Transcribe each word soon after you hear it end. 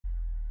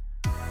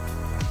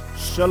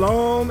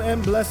Shalom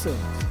and blessings.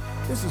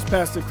 This is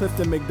Pastor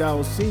Clifton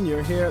McDowell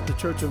Sr. here at the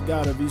Church of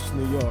God of East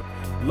New York,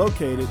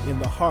 located in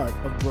the heart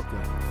of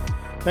Brooklyn.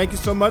 Thank you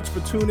so much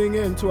for tuning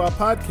in to our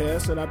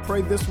podcast, and I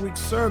pray this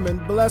week's sermon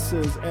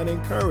blesses and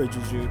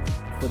encourages you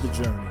for the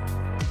journey.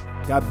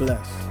 God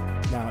bless.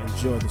 Now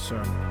enjoy the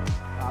sermon.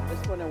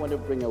 This one I want to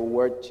bring a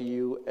word to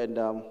you, and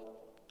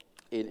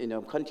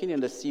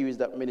continuing the series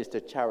that Minister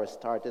Chara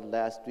started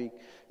last week,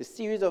 the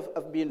series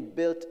of being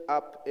built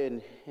up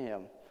in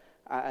Him.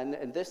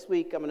 And this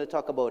week, I'm going to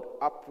talk about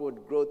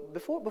upward growth.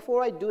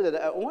 Before I do that,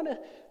 I want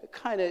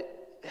to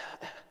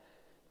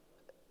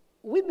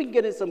we've been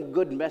getting some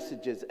good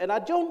messages, and I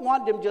don't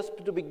want them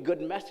just to be good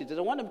messages.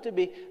 I want them to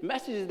be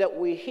messages that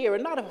we hear,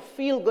 and not a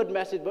feel-good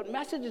message, but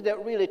messages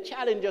that really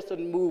challenge us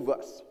and move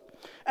us.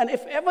 And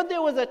if ever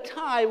there was a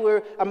time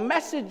where a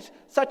message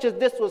such as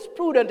this was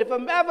prudent, if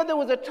ever there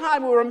was a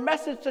time where a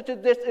message such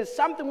as this is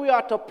something we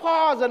ought to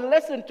pause and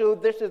listen to,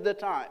 this is the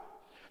time.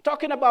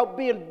 Talking about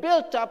being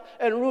built up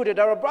and rooted.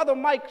 Our brother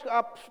Mike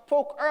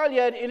spoke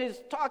earlier in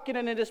his talking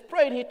and in his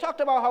praying. He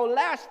talked about how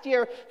last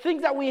year,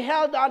 things that we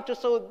held on to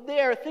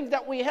things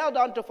that we held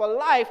on to for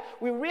life,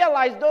 we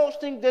realized those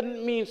things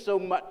didn't mean so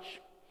much.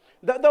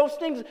 Those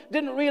things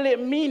didn't really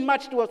mean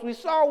much to us. We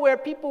saw where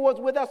people was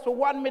with us for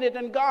 1 minute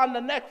and gone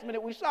the next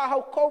minute. We saw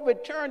how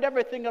COVID turned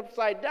everything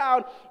upside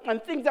down,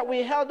 and things that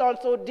we held on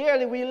so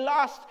dearly, we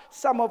lost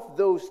some of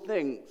those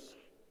things.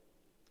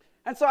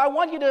 And so I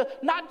want you to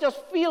not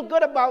just feel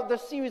good about the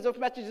series of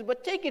messages,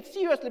 but take it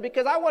seriously,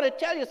 because I want to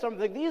tell you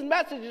something. These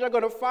messages are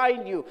going to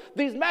find you.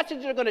 These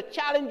messages are going to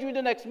challenge you in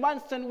the next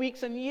months and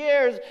weeks and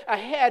years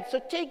ahead.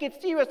 So take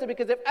it seriously,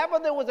 because if ever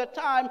there was a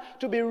time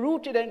to be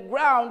rooted and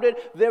grounded,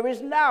 there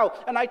is now.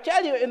 And I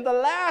tell you, in the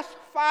last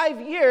 5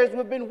 years,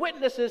 we've been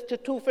witnesses to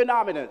two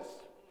phenomena.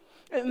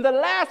 In the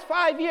last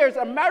 5 years,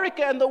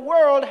 America and the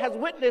world has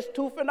witnessed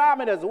two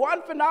phenomena.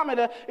 One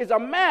phenomena is a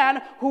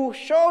man who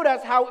showed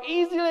us how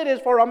easy it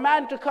is for a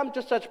man to come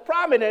to such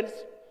prominence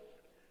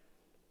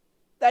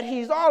that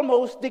he's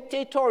almost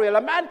dictatorial.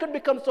 A man could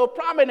become so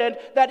prominent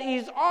that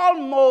he's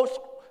almost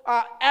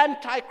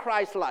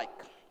anti-Christ-like.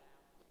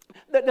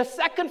 The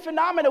second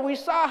phenomenon, we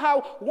saw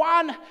how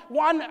one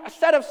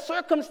set of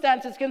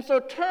circumstances can so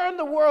turn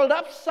the world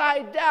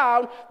upside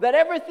down that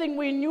everything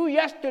we knew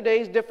yesterday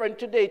is different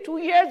today. 2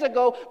 years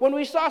ago, when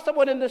we saw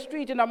someone in the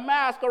street in a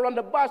mask or on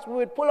the bus, we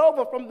would pull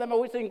over from them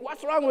and we'd think,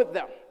 what's wrong with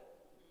them?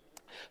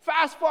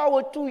 Fast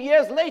forward 2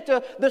 years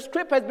later, the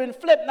script has been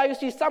flipped. Now you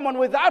see someone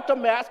without a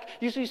mask.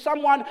 You see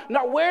someone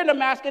not wearing a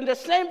mask. And the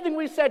same thing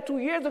we said 2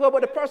 years ago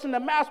about the person in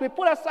the mask, we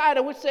put aside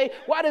and we say,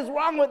 what is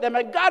wrong with them?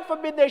 And God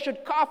forbid they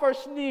should cough or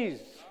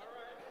sneeze.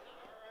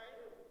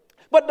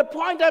 But the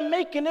point I'm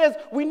making is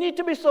we need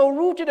to be so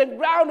rooted and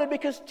grounded,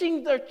 because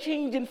things are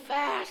changing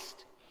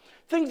fast.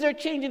 Things are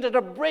changing at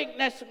a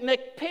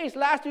breakneck pace.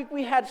 Last week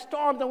we had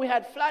storms and we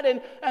had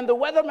flooding, and the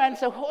weatherman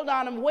said, hold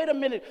on and wait a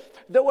minute.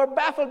 They were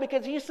baffled,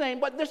 because he's saying,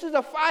 but this is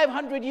a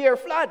 500-year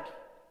flood.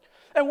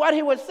 And what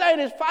he was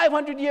saying is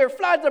 500-year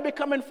floods are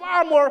becoming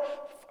far more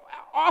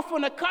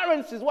often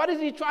occurrences. What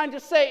is he trying to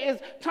say is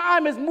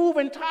time is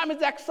moving, time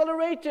is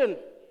accelerating.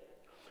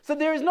 So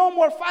there is no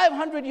more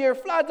 500-year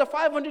floods. The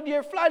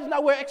 500-year floods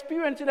now we're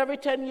experiencing every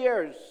 10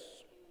 years.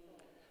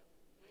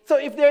 So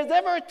if there's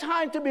ever a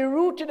time to be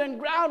rooted and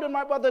grounded,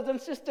 my brothers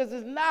and sisters,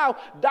 is now.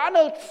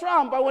 Donald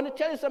Trump, I want to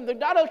tell you something.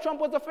 Donald Trump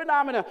was a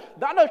phenomenon.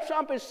 Donald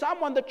Trump is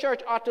someone the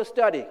church ought to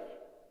study.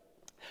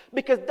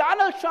 Because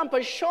Donald Trump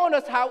has shown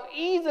us how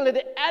easily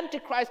the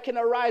Antichrist can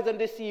arise and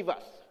deceive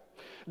us.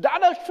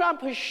 Donald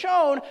Trump has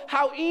shown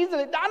how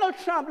easily,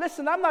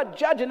 listen, I'm not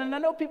judging, and I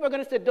know people are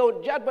going to say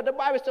don't judge, but the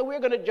Bible says we're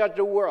going to judge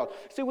the world.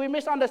 See, we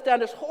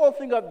misunderstand this whole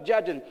thing of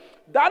judging.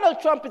 Donald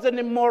Trump is an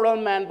immoral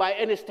man by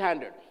any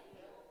standard.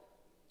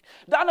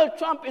 Donald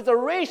Trump is a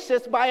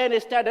racist by any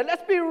standard.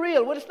 Let's be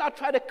real. Let's not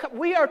try to.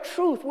 We are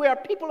truth. We are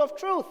people of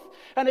truth.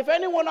 And if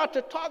anyone ought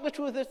to talk the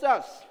truth, it's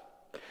us.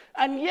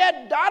 And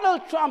yet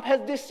Donald Trump has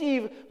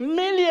deceived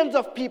millions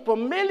of people,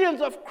 millions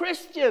of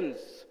Christians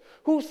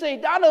who say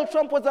Donald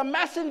Trump was a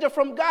messenger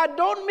from God.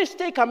 Don't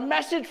mistake a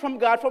message from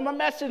God from a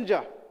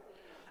messenger.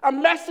 A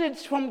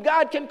message from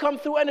God can come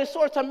through any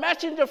source. A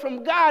messenger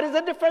from God is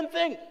a different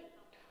thing.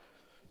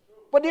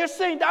 But they're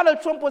saying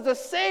Donald Trump was a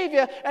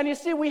savior, and you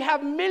see, we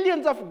have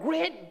millions of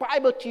great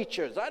Bible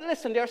teachers.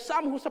 Listen, there are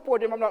some who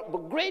support him,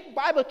 but great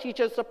Bible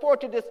teachers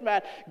supported this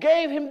man,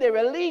 gave him their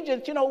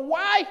allegiance. You know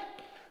why?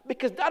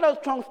 Because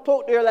Donald Trump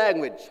spoke their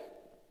language.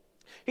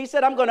 He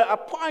said, I'm going to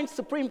appoint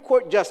Supreme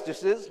Court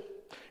justices.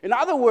 In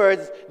other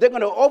words, they're going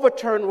to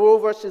overturn Roe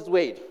versus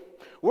Wade.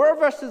 Roe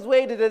versus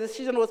Wade, the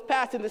decision was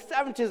passed in the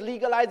 70s,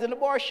 legalizing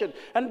abortion.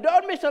 And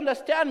don't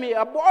misunderstand me,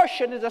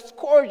 abortion is a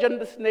scourge in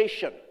this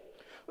nation.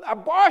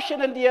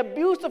 Abortion and the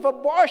abuse of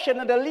abortion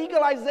and the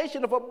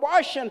legalization of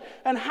abortion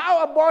and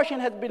how abortion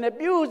has been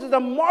abused is a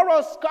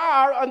moral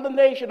scar on the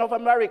nation of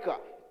America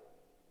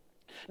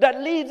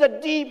that leaves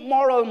a deep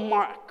moral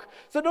mark.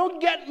 So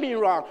don't get me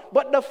wrong,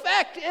 but the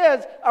fact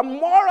is a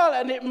moral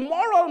and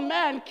immoral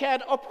man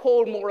can't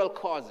uphold moral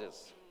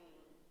causes.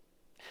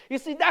 You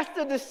see, that's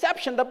the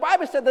deception. The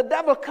Bible said the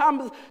devil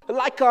comes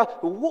like a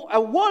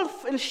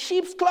wolf in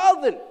sheep's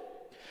clothing.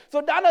 So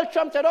Donald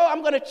Trump said,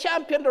 I'm going to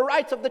champion the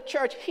rights of the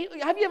church.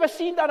 Have you ever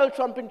seen Donald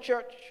Trump in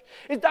church?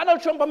 Is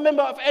Donald Trump a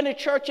member of any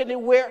church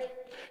anywhere?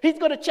 He's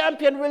going to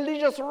champion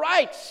religious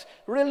rights.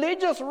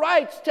 Religious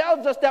rights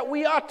tells us that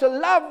we are to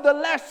love the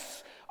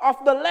less of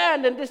the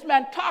land. And this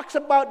man talks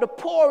about the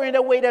poor in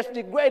a way that's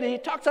degraded. He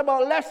talks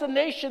about lesser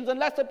nations and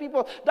lesser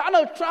people.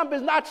 Donald Trump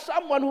is not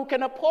someone who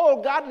can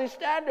uphold godly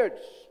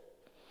standards.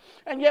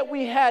 And yet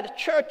we had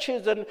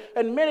churches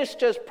and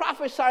ministers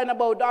prophesying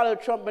about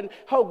Donald Trump and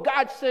how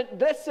God said,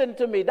 listen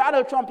to me,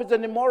 Donald Trump is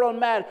an immoral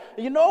man.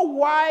 You know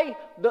why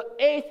the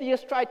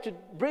atheists tried to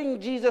bring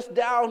Jesus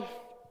down?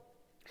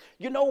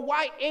 You know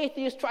why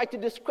atheists tried to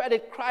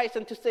discredit Christ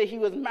and to say he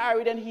was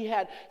married and he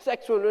had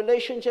sexual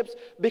relationships?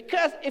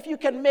 Because if you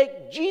can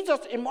make Jesus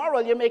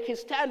immoral, you make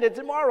his standards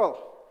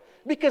immoral.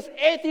 Because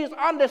atheists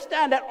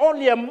understand that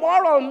only a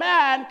moral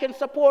man can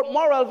support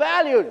moral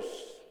values.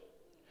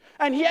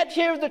 And yet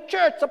here's the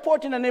church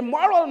supporting an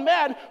immoral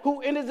man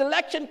who in his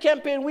election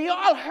campaign, we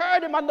all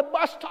heard him on the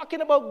bus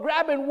talking about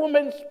grabbing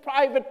women's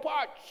private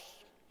parts.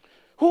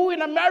 Who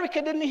in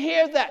America didn't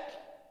hear that?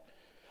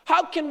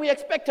 How can we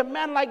expect a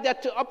man like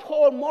that to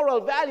uphold moral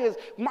values?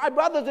 My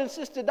brothers and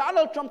sisters,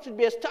 Donald Trump should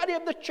be a study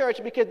of the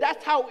church because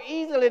that's how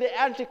easily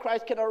the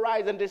Antichrist can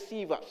arise and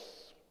deceive us.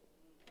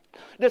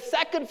 The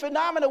second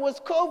phenomenon was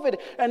COVID,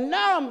 and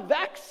now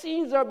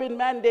vaccines are being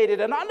mandated.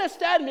 And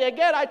understand me,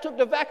 again, I took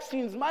the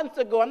vaccines months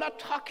ago. I'm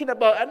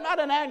not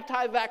an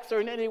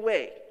anti-vaxxer in any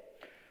way.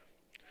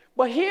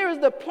 But here's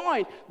the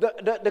point.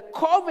 The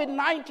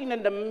COVID-19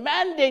 and the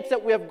mandates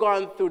that we have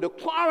gone through, the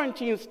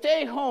quarantine,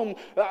 stay home,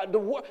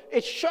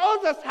 it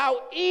shows us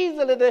how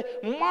easily the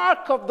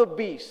mark of the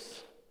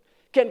beast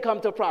can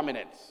come to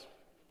prominence.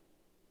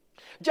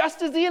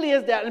 Just as easily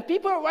as that. And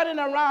people are running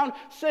around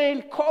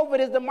saying COVID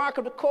is the mark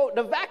of the COVID.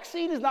 The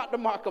vaccine is not the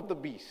mark of the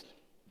beast.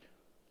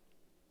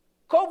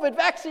 COVID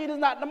vaccine is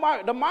not the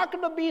mark. The mark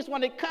of the beast,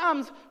 when it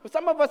comes,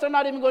 some of us are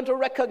not even going to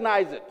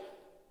recognize it.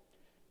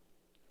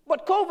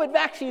 But COVID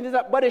vaccine is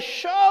not. But it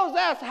shows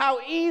us how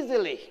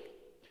easily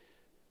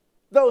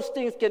those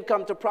things can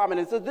come to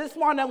prominence. So this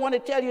morning I want to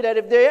tell you that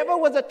if there ever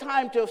was a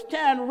time to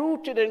stand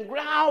rooted and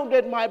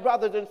grounded, my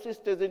brothers and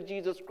sisters in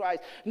Jesus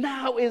Christ,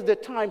 now is the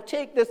time.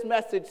 Take this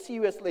message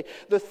seriously.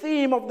 The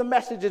theme of the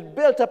message is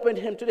built up in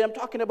him today. I'm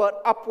talking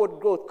about upward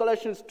growth.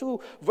 Colossians 2,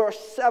 verse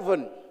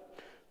 7.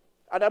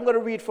 And I'm going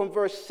to read from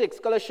verse 6.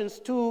 Colossians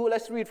 2,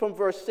 let's read from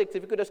verse 6.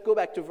 If you could just go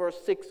back to verse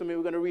 6 for me,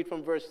 we're going to read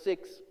from verse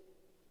 6.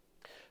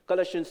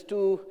 Colossians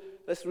 2,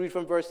 let's read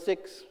from verse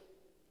 6.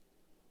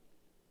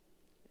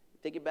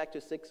 Take it back to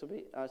 6 for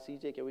me.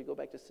 CJ, can we go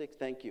back to 6?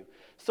 Thank you.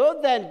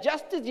 So then,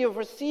 just as you've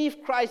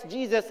received Christ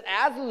Jesus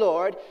as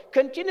Lord,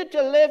 continue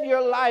to live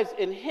your lives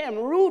in him,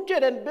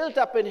 rooted and built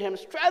up in him,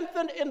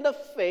 strengthened in the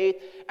faith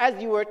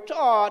as you were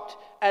taught,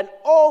 and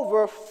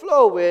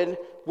overflowing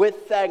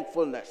with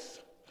thankfulness.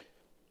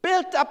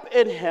 Built up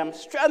in him,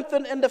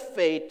 strengthened in the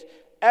faith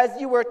as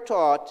you were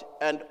taught,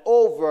 and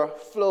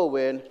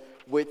overflowing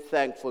with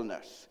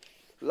thankfulness.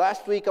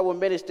 Last week, our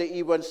minister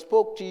even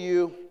spoke to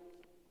you,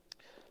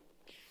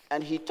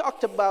 and he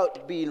talked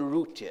about being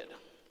rooted.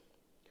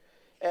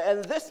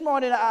 And this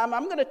morning,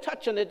 I'm going to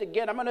touch on it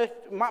again.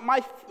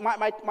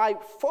 My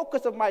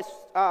focus of my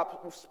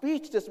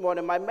speech this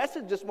morning, my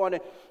message this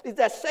morning, is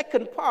that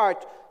second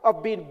part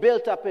of being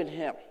built up in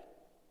him.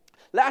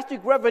 Last week,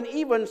 Reverend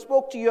Evan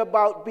spoke to you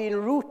about being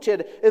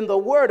rooted in the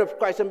Word of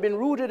Christ and being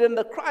rooted in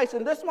the Christ.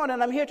 And this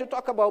morning, I'm here to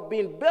talk about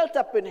being built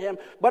up in him.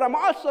 But I'm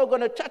also going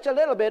to touch a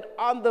little bit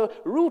on the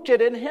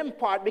rooted in him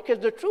part, because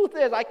the truth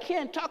is I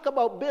can't talk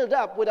about build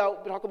up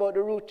without talk about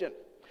the rooting.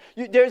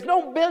 There's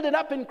no building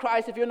up in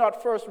Christ if you're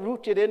not first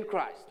rooted in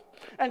Christ.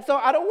 And so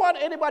I don't want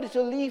anybody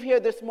to leave here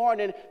this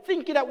morning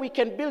thinking that we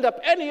can build up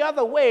any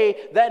other way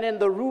than in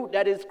the root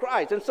that is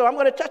Christ. And so I'm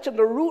going to touch on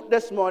the root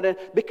this morning,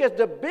 because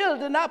the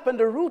building up and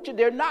the rooted,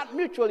 they're not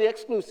mutually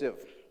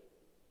exclusive.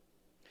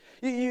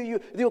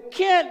 You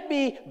can't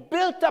be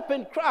built up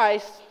in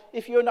Christ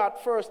if you're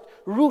not first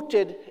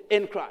rooted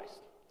in Christ.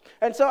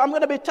 And so I'm going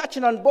to be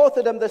touching on both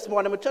of them this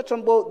morning. I'm going to touch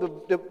on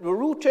both the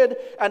rooted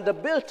and the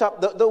built up.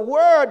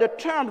 The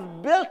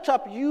term built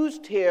up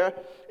used here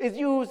is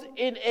used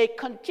in a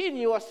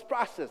continuous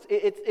process.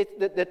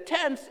 The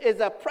tense is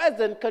a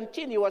present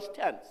continuous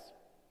tense.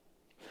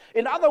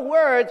 In other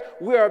words,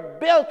 we are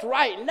built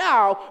right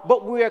now,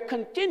 but we are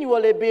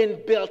continually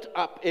being built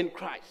up in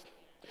Christ.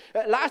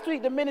 Last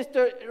week, the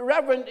minister,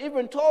 Reverend,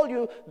 even told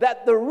you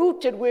that the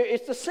rooted,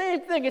 it's the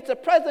same thing. It's a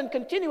present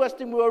continuous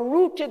thing. We're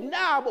rooted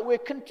now, but we're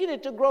continuing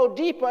to grow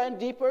deeper and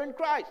deeper in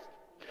Christ.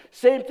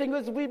 Same thing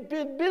as we've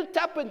been built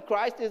up in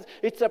Christ.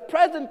 It's a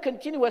present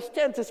continuous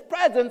tense. It's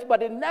present,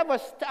 but it never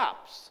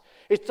stops.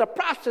 It's a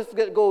process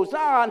that goes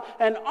on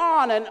and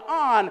on and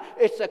on.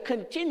 It's a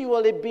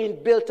continually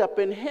being built up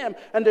in him.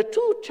 And the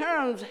two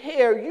terms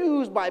here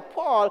used by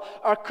Paul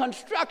are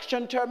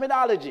construction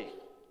terminology.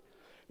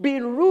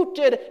 being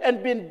rooted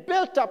and being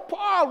built up.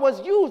 Paul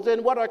was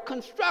using what are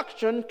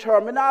construction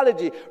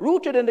terminology.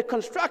 Rooted in the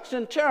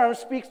construction term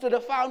speaks to the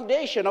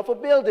foundation of a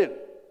building.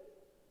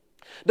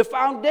 The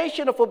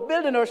foundation of a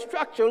building or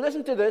structure,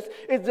 listen to this,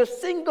 is the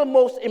single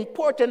most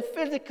important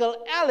physical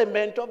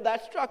element of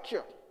that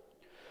structure.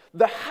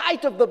 The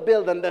height of the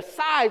building, the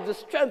size, the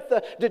strength,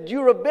 the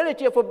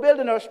durability of a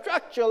building or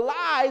structure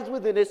lies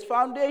within its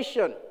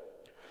foundation.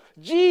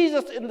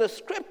 Jesus in the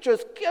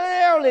scriptures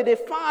clearly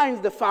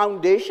defines the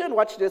foundation,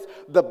 watch this,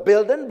 the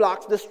building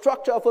blocks, the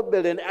structure of a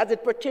building as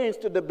it pertains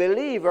to the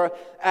believer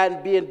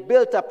and being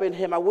built up in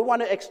him. And we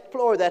want to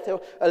explore that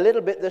a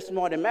little bit this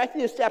morning.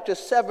 Matthew chapter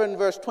 7,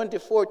 verse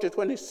 24 to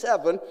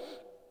 27.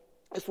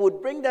 If we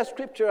would bring that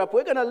scripture up,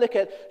 we're going to look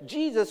at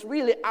Jesus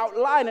really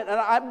outlining. And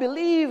I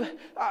believe,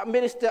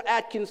 Minister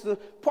Atkinson,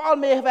 Paul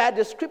may have had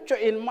the scripture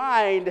in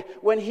mind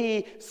when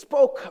he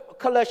spoke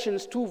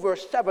Colossians 2,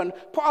 verse 7.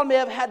 Paul may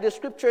have had the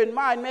scripture in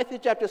mind. Matthew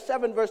chapter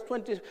 7, verse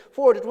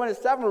 24 to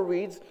 27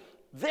 reads,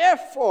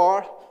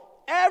 "Therefore,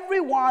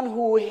 everyone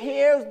who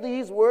hears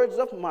these words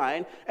of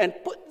mine and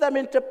put them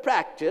into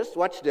practice,"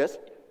 watch this,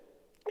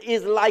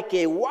 "is like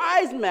a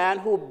wise man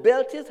who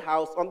built his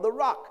house on the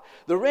rock.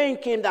 The rain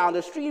came down,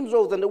 the streams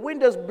rose, and the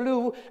winds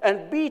blew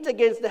and beat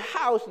against the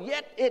house,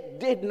 yet it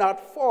did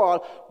not fall."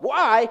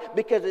 Why?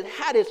 Because it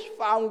had its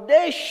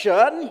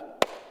foundation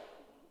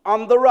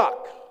on the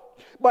rock.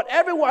 "But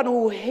everyone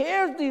who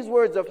hears these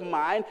words of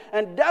mine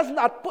and does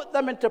not put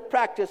them into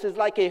practice is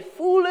like a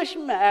foolish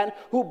man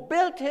who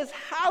built his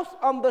house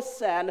on the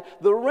sand.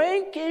 The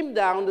rain came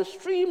down, the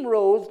stream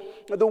rose,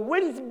 the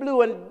winds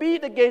blew and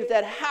beat against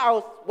that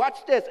house,"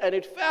 watch this, "and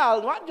it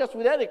fell, not just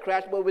with any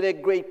crash, but with a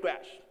great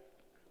crash."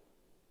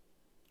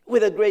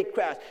 With a great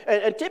crash.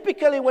 And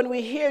typically when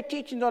we hear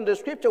teachings on the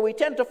scripture, we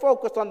tend to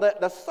focus on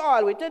the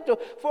soil. We tend to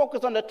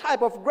focus on the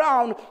type of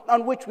ground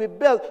on which we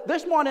build.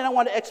 This morning I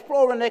want to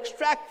explore and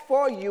extract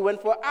for you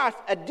and for us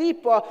a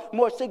deeper,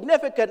 more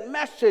significant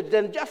message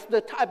than just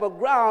the type of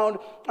ground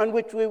on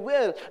which we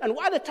build. And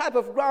why the type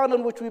of ground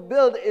on which we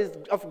build is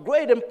of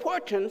great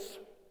importance,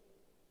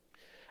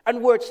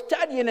 and we're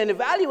studying and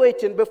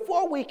evaluating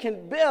before we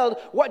can build.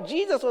 What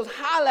Jesus was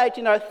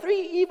highlighting are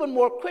three even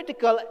more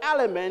critical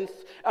elements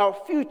or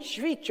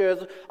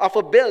features of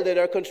a building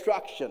or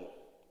construction.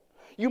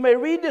 You may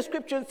read the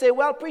scripture and say,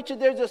 "Well, preacher,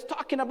 they're just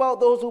talking about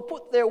those who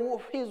put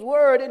his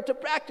word into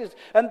practice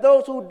and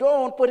those who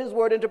don't put his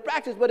word into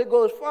practice," but it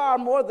goes far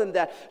more than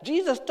that.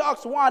 Jesus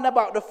talks, one,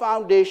 about the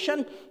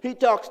foundation. He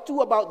talks,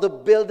 two, about the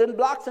building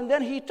blocks, and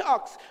then he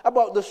talks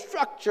about the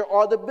structure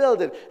or the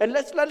building. And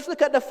let's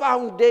look at the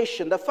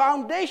foundation. The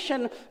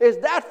foundation is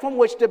that from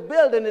which the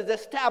building is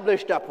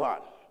established upon.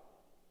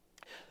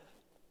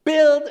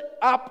 Build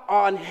up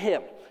on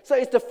him. So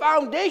it's the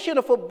foundation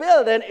of a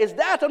building is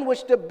that on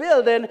which the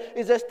building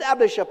is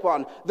established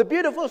upon. The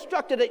beautiful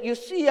structure that you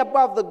see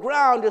above the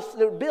ground,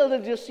 the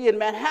buildings you see in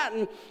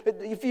Manhattan,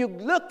 if you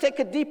take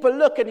a deeper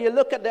look and you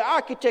look at the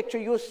architecture,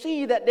 you'll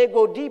see that they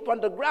go deep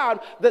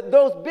underground, that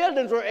those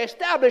buildings were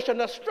established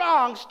on a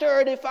strong,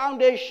 sturdy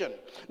foundation.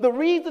 The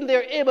reason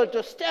they're able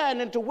to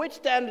stand and to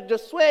withstand and to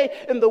sway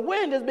in the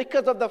wind is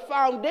because of the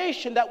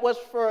foundation that was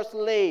first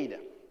laid.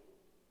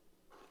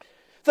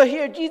 So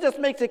here Jesus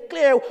makes it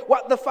clear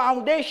what the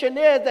foundation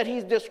is that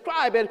he's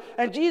describing.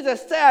 And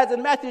Jesus says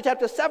in Matthew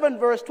chapter 7,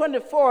 verse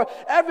 24,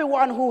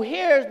 "Everyone who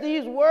hears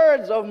these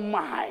words of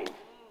mine."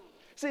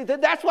 See,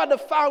 that's what the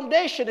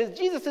foundation is.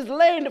 Jesus is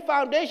laying the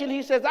foundation.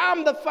 He says,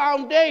 "I'm the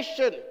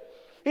foundation."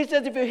 He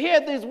says, if you hear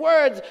these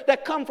words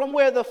that come from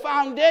where the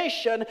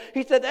foundation,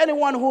 he said,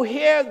 anyone who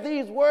hears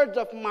these words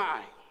of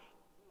mine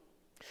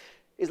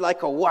is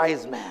like a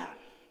wise man.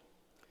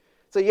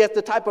 So yes,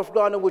 the type of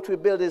ground on which we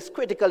build is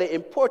critically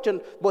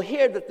important, but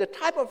here the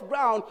type of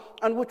ground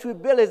on which we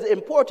build is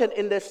important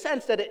in the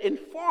sense that it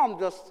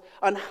informs us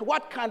on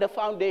what kind of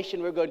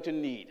foundation we're going to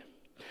need.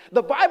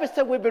 The Bible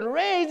said we've been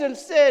raised in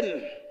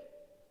sin,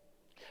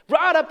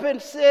 brought up in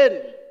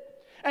sin.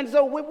 And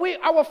so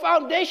our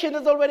foundation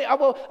is already,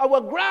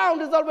 our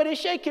ground is already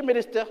shaky,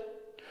 minister.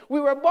 We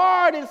were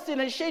born in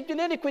sin and shaped in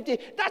iniquity.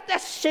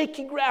 That's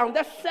shaky ground.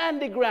 That's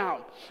sandy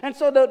ground. And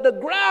so the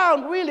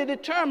ground really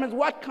determines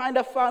what kind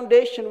of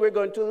foundation we're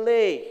going to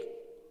lay.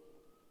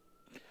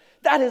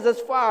 That is as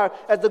far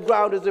as the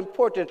ground is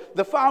important.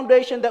 The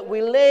foundation that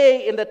we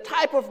lay in the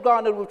type of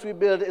ground on which we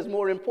build is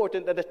more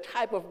important than the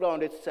type of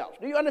ground itself.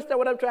 Do you understand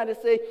what I'm trying to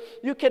say?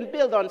 You can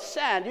build on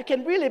sand. You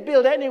can really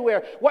build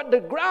anywhere. What the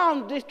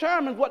ground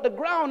determines, what the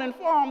ground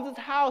informs is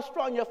how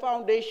strong your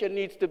foundation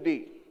needs to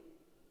be.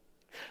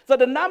 So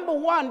the number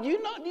one, do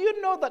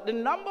you know that the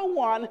number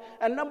one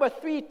and number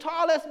three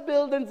tallest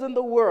buildings in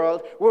the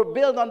world were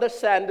built on the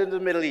sand in the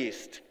Middle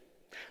East?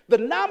 The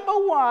number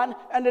one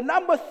and the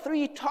number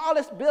three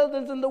tallest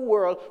buildings in the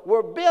world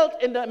were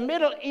built in the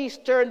Middle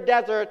Eastern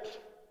desert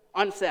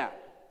on sand.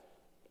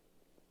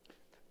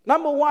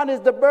 Number one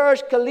is the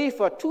Burj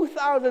Khalifa,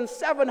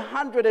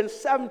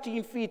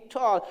 2,717 feet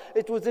tall.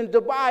 It was in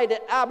Dubai, the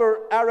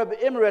Arab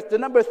Emirates. The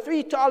number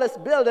 3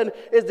 tallest building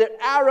is the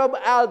Arab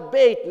Al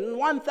Bayt,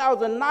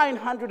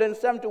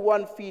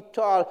 1,971 feet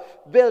tall,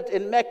 built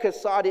in Mecca,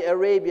 Saudi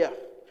Arabia.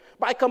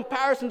 By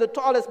comparison, the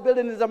tallest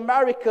building in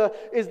America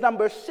is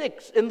number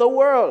 6 in the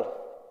world.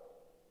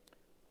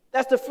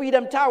 That's the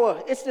Freedom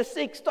Tower. It's the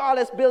 6th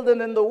tallest building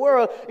in the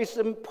world. It's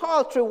a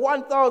paltry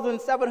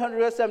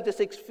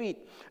 1,776 feet,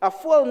 a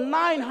full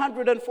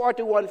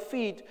 941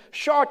 feet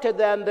shorter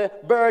than the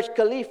Burj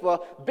Khalifa,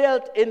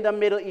 built in the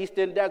Middle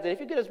Eastern desert. If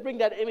you could just bring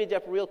that image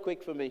up real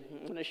quick for me.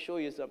 I'm going to show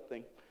you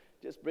something.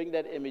 Just bring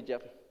that image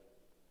up.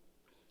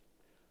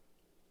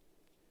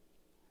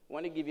 I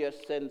want to give you a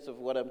sense of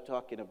what I'm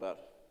talking about.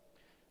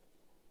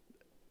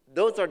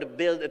 Those are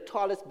the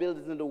tallest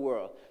buildings in the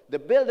world. The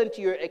building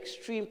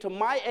to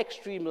my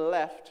extreme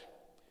left,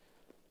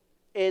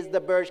 is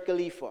the Burj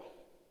Khalifa.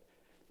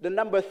 The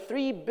number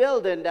 3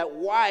 building, that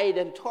wide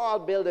and tall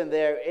building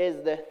there,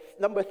 is the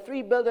number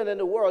 3 building in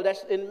the world.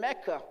 That's in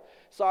Mecca,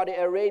 Saudi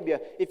Arabia.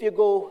 If you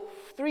go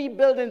 3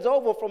 buildings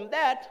over from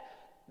that,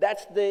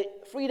 that's the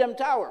Freedom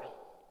Tower.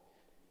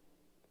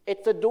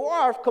 It's a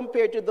dwarf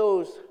compared to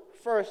those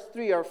first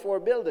 3 or 4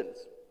 buildings.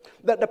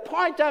 The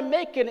point I'm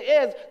making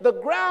is the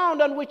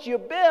ground on which you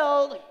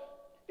build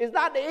is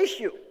not the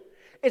issue.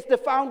 It's the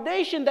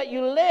foundation that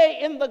you lay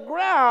in the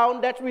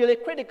ground that's really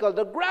critical.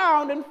 The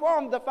ground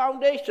informs the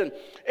foundation.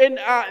 In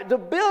the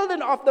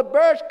building of the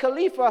Burj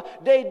Khalifa,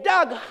 they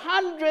dug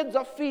hundreds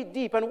of feet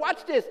deep. And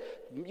watch this.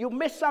 You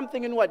miss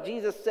something in what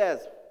Jesus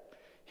says.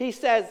 He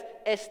says,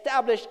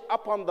 established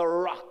upon the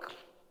rock.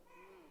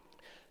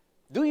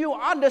 Do you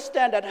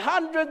understand that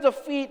hundreds of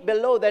feet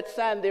below that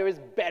sand there is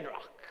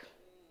bedrock?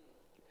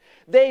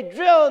 They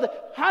drilled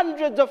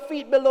hundreds of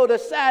feet below the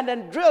sand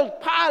and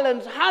drilled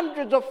pylons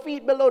hundreds of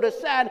feet below the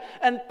sand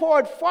and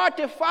poured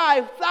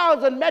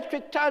 45,000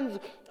 metric tons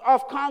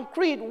of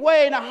concrete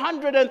weighing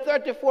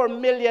 134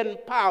 million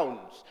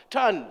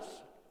tons.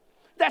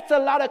 That's a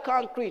lot of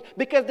concrete,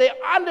 because they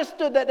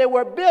understood that they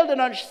were building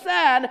on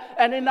sand,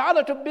 and in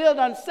order to build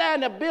on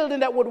sand, a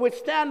building that would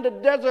withstand the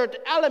desert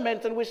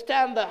elements and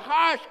withstand the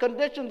harsh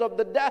conditions of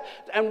the desert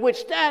and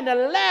withstand the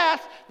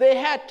last, they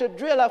had to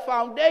drill a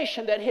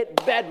foundation that hit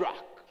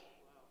bedrock.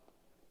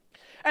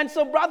 And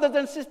so, brothers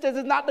and sisters,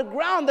 it's not the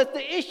ground that's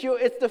the issue,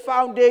 it's the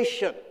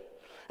foundation.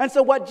 And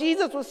so what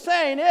Jesus was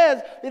saying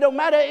is, it don't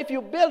matter if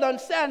you build on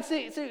sand.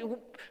 See,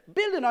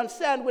 building on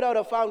sand without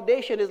a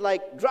foundation is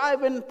like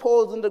driving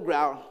poles in the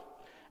ground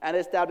and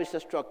establish a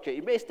structure.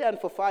 It may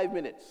stand for 5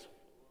 minutes,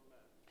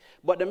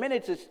 but the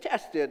minute it's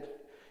tested,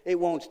 it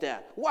won't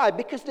stand. Why?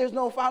 Because there's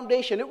no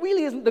foundation. It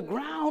really isn't the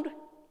ground.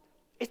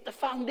 It's the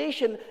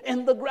foundation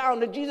in the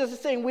ground. And Jesus is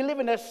saying we live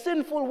in a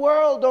sinful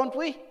world, don't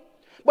we?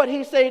 But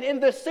he's saying in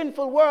this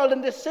sinful world,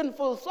 in this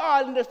sinful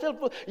soil,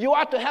 you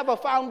ought to have a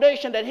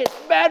foundation that hits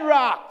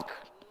bedrock.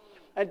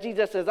 And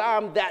Jesus says,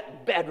 I'm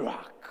that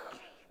bedrock.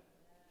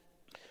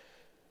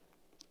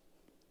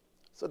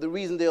 So the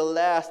reason they'll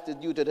last is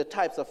due to the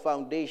types of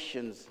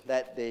foundations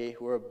that they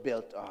were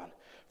built on.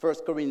 1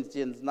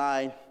 Corinthians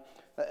 9,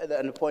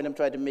 and the point I'm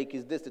trying to make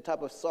is this: the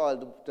type of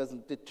soil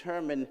doesn't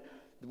determine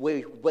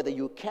whether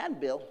you can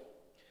build.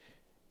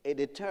 It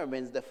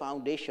determines the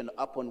foundation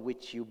upon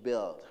which you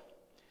build.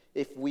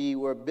 If we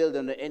were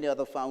building on any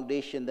other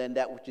foundation than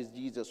that which is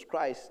Jesus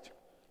Christ,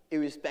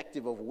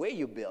 irrespective of where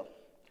you build,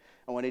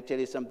 I want to tell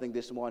you something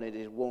this morning: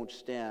 it won't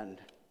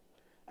stand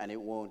and it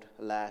won't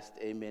last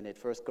a minute.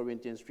 1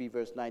 Corinthians 3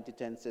 verse 9 to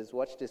 10 says,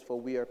 watch this, for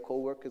we are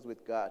co-workers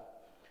with God.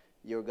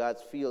 You're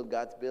God's field,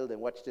 God's building.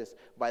 Watch this.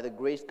 By the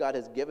grace God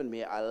has given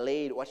me, I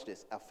laid, watch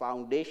this, a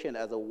foundation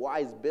as a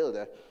wise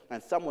builder,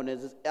 and someone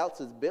else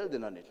is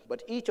building on it.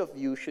 But each of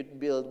you should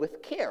build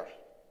with care.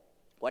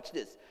 Watch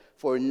this.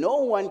 For no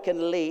one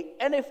can lay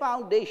any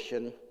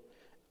foundation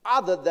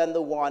other than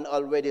the one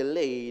already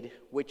laid,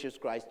 which is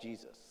Christ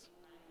Jesus.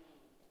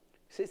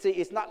 See,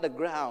 it's not the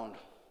ground,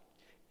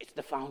 it's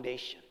the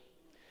foundation.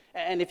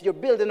 And if you're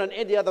building on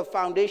any other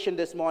foundation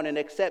this morning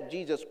except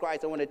Jesus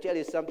Christ, I want to tell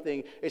you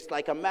something. It's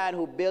like a man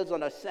who builds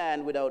on a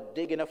sand without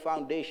digging a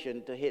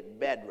foundation to hit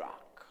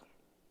bedrock.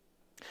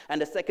 And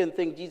the second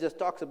thing Jesus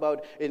talks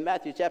about in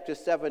Matthew chapter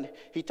 7,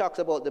 he talks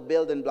about the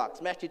building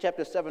blocks. Matthew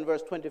chapter 7,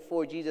 verse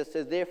 24, Jesus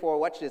says, therefore,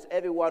 watch this,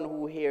 everyone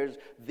who hears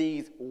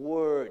these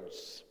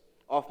words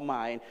of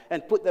mine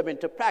and put them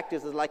into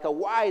practice is like a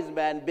wise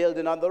man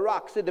building on the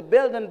rock. See, the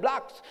building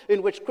blocks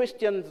in which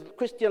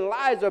Christian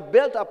lives are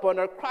built upon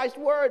are Christ's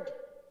word.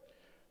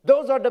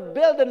 Those are the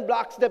building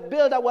blocks that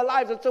build our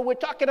lives. And so we're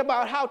talking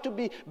about how to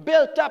be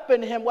built up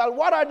in him. Well,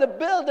 what are the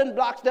building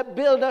blocks that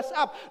build us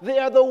up? They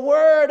are the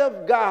word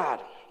of God.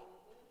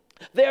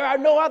 There are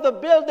no other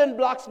building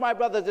blocks, my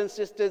brothers and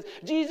sisters.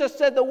 Jesus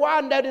said the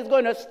one that is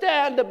going to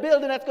stand, the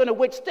building that's going to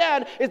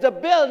withstand, is a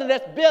building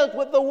that's built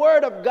with the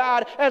word of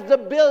God as the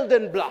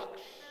building blocks.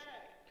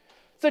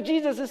 So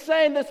Jesus is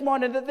saying this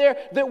morning that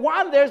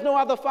there's no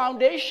other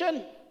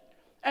foundation.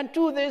 And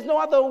two, there's no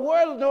other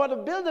word, no other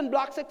building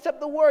blocks except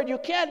the word. You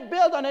can't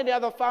build on any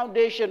other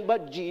foundation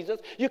but Jesus.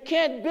 You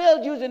can't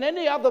build using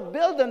any other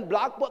building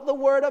block but the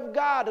word of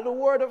God and the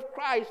word of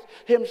Christ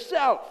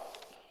himself.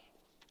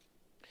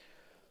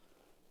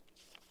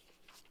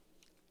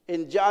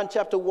 In John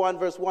chapter 1,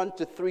 verse 1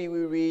 to 3,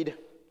 we read,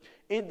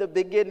 "In the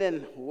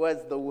beginning was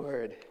the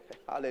Word."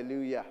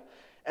 Hallelujah.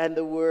 "And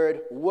the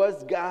Word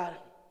was God,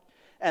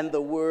 and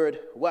the Word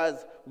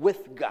was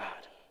with God.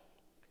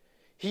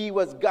 He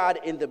was God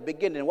in the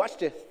beginning." Watch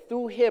this.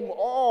 "Through him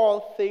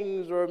all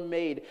things were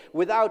made.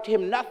 Without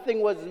him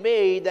nothing was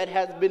made that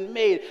has been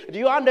made." Do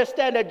you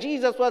understand that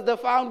Jesus was the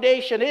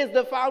foundation, is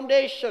the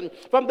foundation?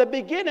 From the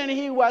beginning,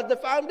 he was the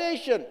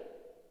foundation.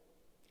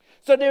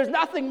 So there's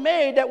nothing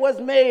made that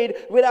was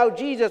made without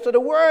Jesus. So the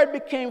Word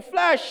became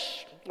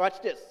flesh, watch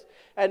this,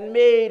 and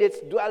made its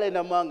dwelling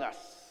among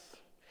us.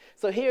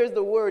 So here's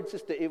the Word,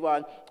 Sister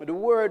Yvonne, the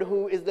Word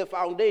who is the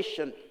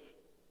foundation.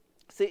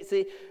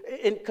 See,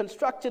 in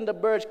constructing the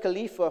Burj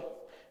Khalifa,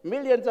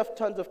 millions of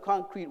tons of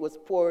concrete was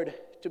poured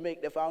to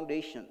make the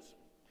foundations.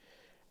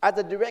 As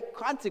a direct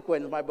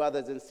consequence, my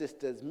brothers and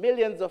sisters,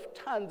 millions of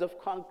tons of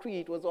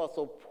concrete was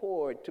also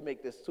poured to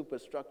make this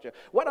superstructure.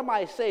 What am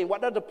I saying?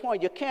 What are the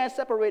point? You can't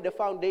separate the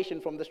foundation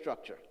from the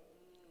structure.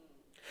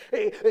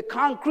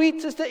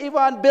 Concrete, Sister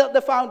Yvonne, built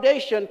the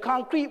foundation.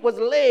 Concrete was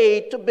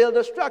laid to build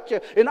the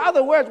structure. In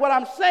other words, what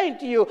I'm saying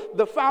to you,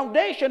 the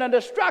foundation and the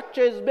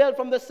structure is built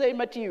from the same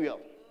material.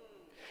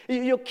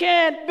 You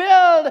can't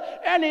build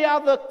any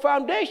other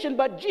foundation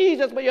but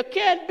Jesus, but you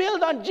can't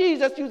build on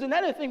Jesus using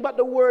anything but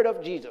the word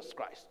of Jesus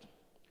Christ.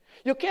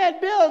 You can't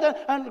build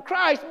on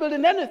Christ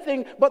building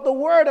anything but the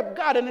word of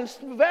God. And it's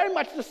very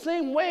much the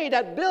same way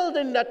that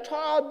building, the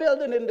tall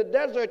building in the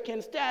desert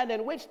can stand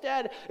and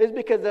withstand, is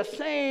because the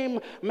same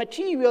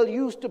material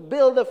used to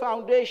build the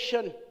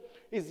foundation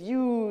is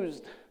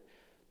used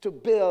to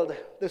build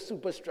the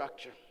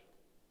superstructure.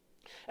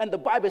 And the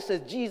Bible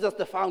says Jesus,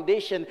 the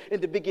foundation,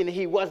 in the beginning,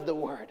 he was the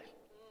Word.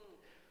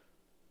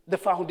 The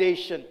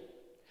foundation.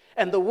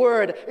 And the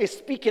Word is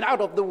speaking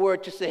out of the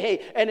Word to say,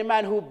 hey, any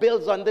man who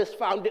builds on this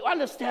foundation,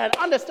 understand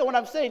what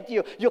I'm saying to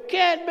you. You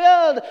can't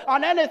build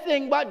on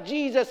anything but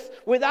Jesus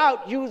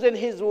without using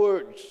his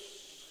words.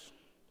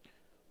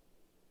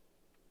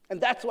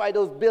 And that's why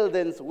those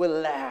buildings will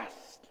last.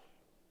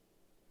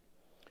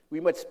 We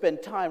must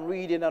spend time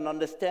reading and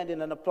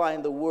understanding and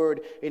applying the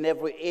word in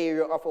every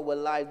area of our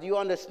lives. Do you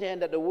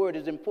understand that the word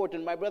is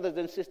important? My brothers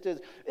and sisters,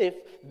 if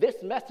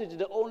this message is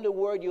the only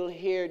word you'll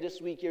hear this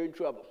week, you're in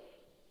trouble.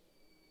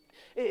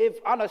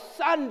 If on a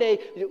Sunday,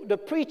 the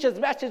preacher's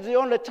message is the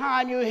only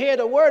time you hear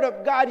the word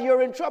of God,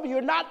 you're in trouble. You're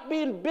not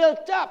being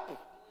built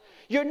up.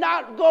 You're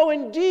not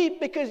going deep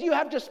because you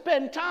have to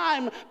spend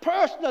time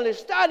personally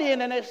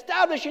studying and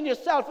establishing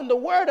yourself in the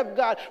Word of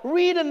God,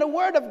 reading the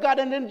Word of God.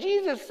 And then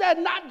Jesus said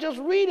not just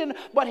reading,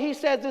 but he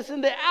says it's in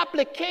the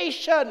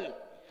application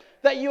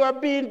that you are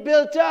being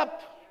built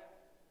up.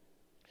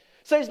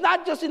 So it's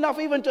not just enough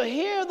even to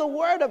hear the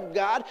Word of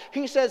God.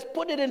 He says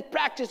put it in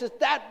practice.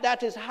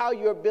 That is how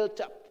you're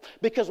built up.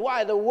 Because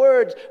why? The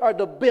words are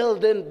the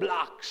building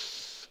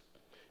blocks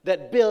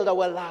that build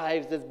our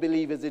lives as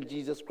believers in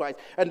Jesus Christ.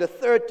 And the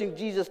third thing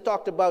Jesus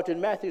talked about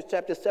in Matthew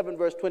chapter 7,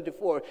 verse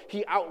 24,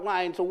 he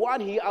outlined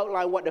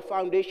what the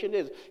foundation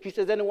is. He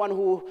says, anyone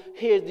who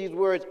hears these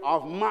words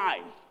of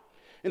mine.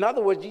 In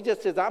other words,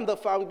 Jesus says, I'm the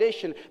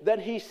foundation. Then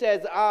he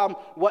says,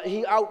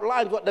 he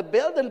outlines what the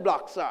building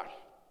blocks are.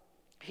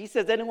 He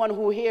says, anyone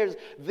who hears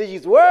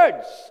these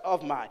words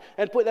of mine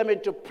and put them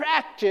into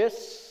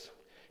practice,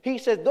 he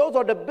says those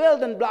are the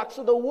building blocks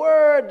of the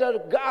word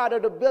of God, are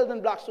the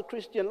building blocks of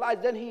Christian life.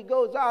 Then he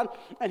goes on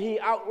and he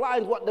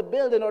outlines what the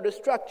building or the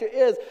structure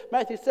is.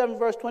 Matthew 7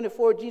 verse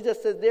 24,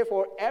 Jesus says,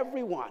 therefore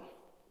everyone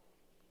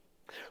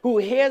who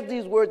hears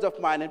these words of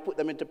mine and put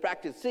them into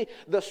practice. See,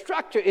 the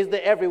structure is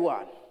the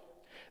everyone.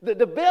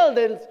 The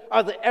buildings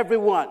are the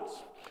everyones.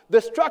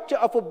 The structure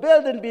of a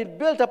building being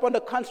built upon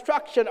the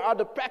construction are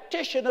the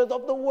practitioners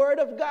of the word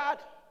of God.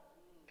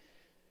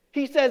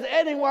 He says,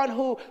 anyone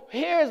who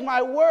hears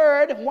my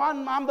word,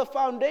 I'm the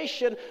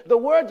foundation, the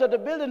words are the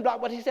building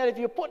block. But he said, if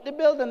you put the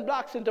building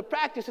blocks into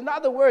practice, in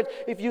other words,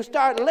 if you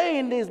start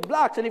laying these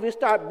blocks, and if you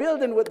start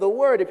building with the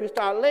word, if you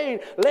start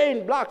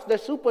laying blocks, the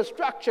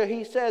superstructure,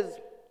 he says,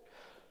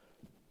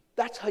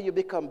 that's how you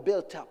become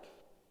built up.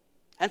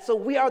 And so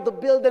we are the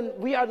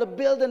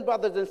building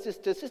brothers and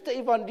sisters. Sister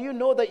Yvonne, do you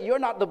know that you're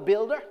not the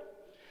builder?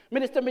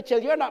 Minister Mitchell,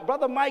 you're not.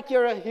 Brother Mike,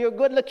 you're a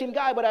good-looking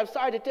guy, but I'm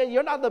sorry to tell you,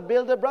 you're not the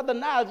builder. Brother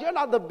Niles, you're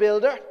not the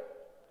builder.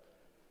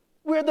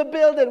 We're the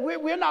builder.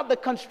 We're not the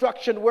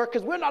construction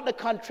workers. We're not the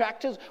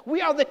contractors.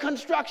 We are the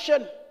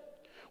construction.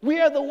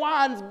 We are the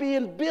ones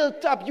being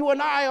built up. You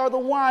and I are the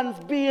ones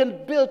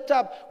being built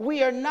up.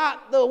 We are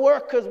not the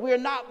workers. We are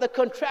not the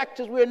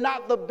contractors. We are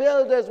not the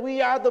builders.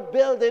 We are the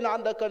building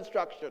on the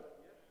construction.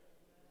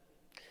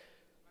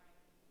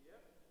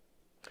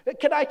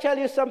 Can I tell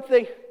you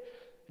something?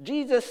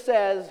 Jesus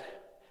says,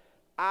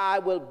 I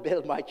will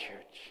build my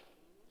church.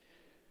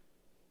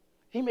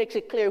 He makes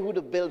it clear who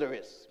the builder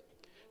is.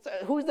 So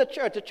who's the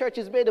church? The church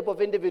is made up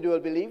of individual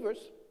believers.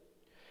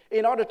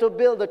 In order to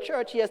build the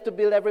church, he has to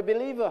build every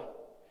believer.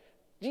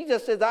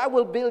 Jesus says, I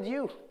will build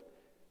you.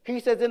 He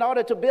says, in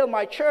order to build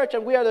my church,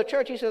 and we are the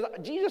church,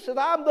 Jesus says,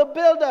 I'm the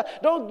builder.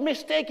 Don't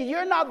mistake it.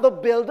 You're not the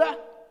builder.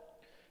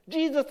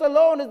 Jesus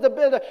alone is the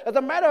builder. As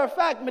a matter of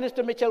fact,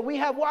 Minister Mitchell, we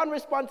have one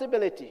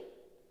responsibility.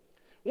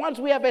 Once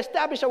we have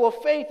established our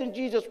faith in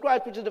Jesus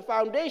Christ, which is the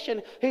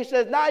foundation, he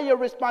says, now your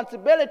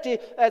responsibility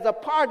as a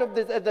part of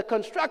this, as the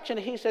construction,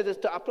 he says, is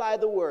to apply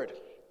the word,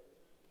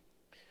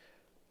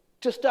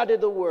 to study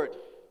the word,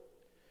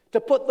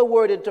 to put the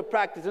word into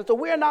practice. And so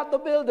we're not the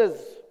builders.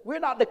 We're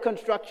not the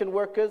construction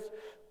workers.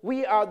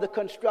 We are the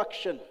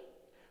construction.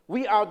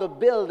 We are the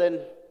building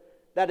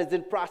that is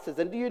in process.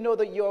 And do you know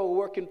that you're a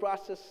work in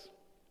process?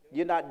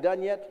 You're not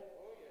done yet?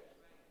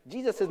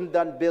 Jesus isn't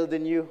done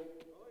building you.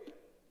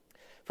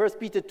 1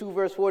 Peter 2,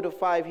 verse 4 to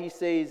 5, he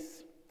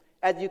says,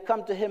 as you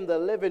come to him, the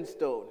living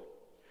stone,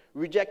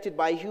 rejected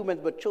by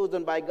humans but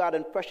chosen by God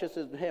and precious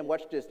in him.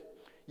 Watch this.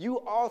 You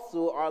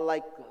also are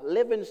like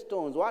living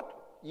stones. What?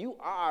 You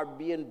are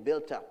being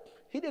built up.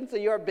 He didn't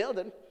say you're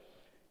building.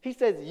 He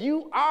says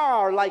you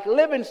are like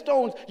living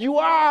stones. You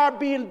are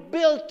being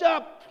built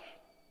up.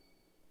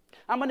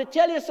 I'm going to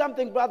tell you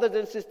something, brothers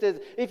and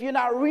sisters. If you're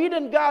not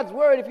reading God's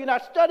word, if you're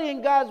not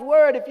studying God's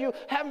word, if you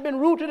haven't been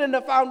rooted in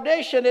the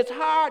foundation, it's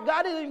hard.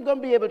 God isn't going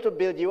to be able to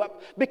build you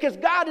up because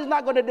God is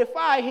not going to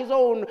defy his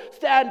own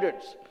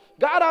standards.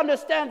 God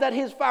understands that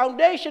his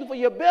foundation for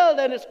your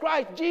building is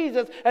Christ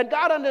Jesus, and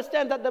God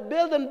understands that the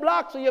building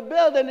blocks of your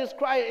building is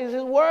Christ, is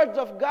his words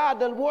of God.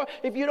 The word,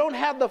 if you don't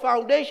have the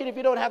foundation, if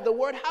you don't have the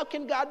word, how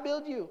can God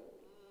build you?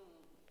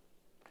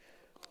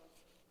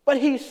 But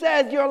he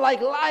says you're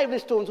like lively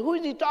stones. Who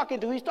is he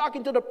talking to? He's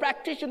talking to the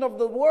practitioner of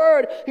the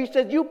word. He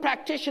says, you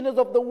practitioners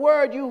of the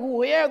word, you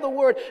who hear the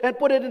word and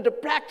put it into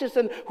practice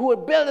and who are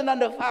building on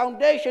the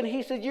foundation,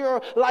 he says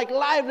you're like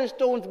lively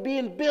stones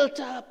being built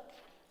up.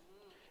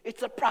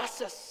 It's a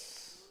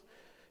process.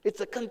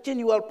 It's a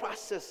continual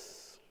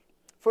process.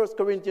 1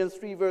 Corinthians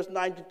 3, verse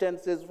 9 to 10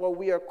 says, for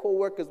we are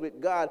co-workers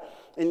with God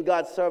in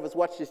God's service.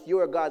 Watch this. You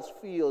are God's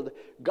field,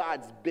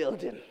 God's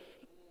building.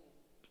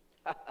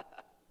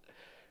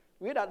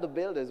 We're not the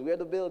builders, we're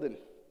the building.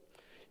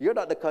 You're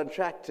not the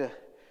contractor,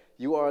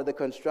 you are the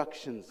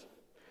constructions.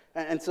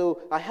 And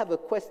so I have a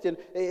question.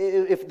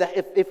 If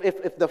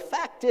the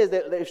fact is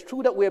that it's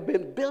true that we've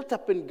been built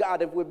up in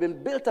God, if we've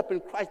been built up in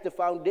Christ, the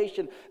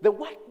foundation, then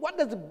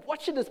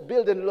what should this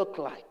building look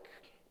like?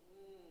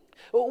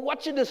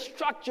 What should the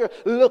structure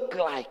look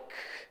like?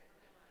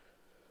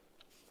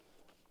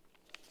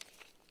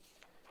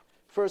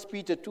 1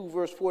 Peter 2,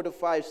 verse 4 to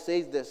 5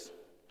 says this.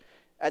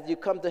 As you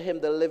come to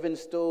him, the living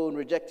stone,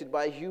 rejected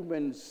by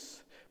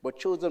humans, but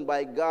chosen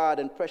by God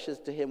and precious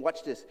to him.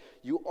 Watch this.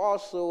 You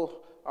also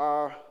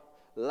are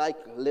like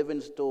living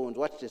stones.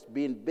 Watch this.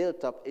 Being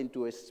built up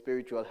into a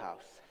spiritual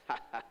house.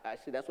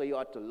 See, that's what you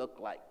ought to look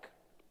like.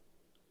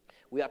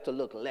 We ought to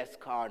look less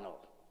carnal.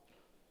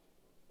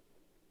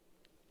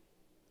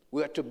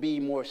 We are to be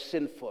more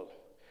sinful.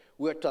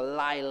 We are to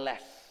lie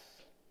less.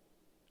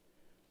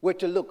 We're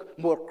to look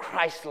more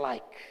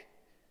Christ-like.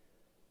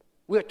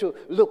 We're to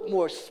look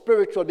more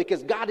spiritual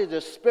because God is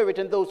a spirit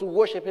and those who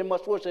worship him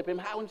must worship him.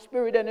 How in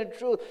spirit and in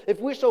truth?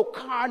 If we're so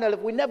carnal, if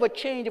we never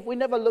change, if we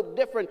never look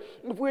different,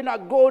 if we're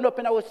not growing up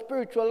in our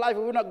spiritual life,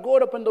 if we're not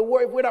growing up in the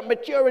word, if we're not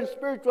maturing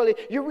spiritually,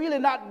 you're really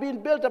not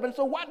being built up. And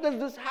so what does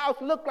this house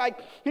look like?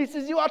 He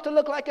says you ought to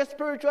look like a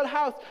spiritual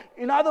house.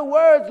 In other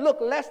words,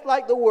 look less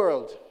like the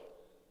world.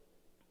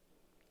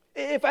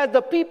 If as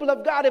the people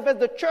of God, if as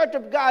the church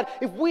of God,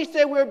 if we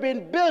say we're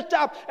being built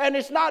up and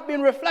it's not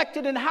being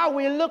reflected in how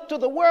we look to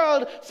the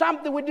world,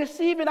 something we're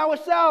deceiving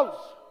ourselves.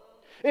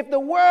 If the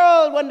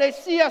world, when they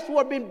see us who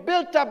are being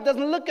built up,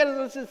 doesn't look at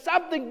us and says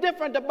something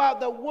different about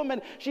the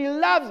woman, she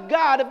loves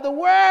God. If the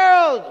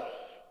world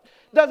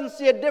doesn't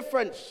see a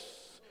difference,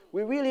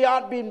 we really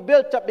aren't being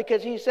built up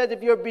because he says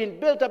if you're being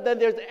built up, then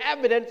there's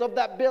evidence of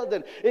that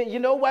building. You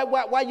know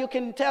why you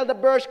can tell the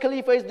Burj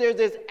Khalifa is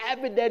there's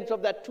evidence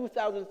of that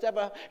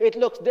 2007. It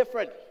looks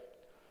different.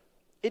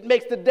 It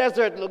makes the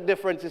desert look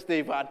different,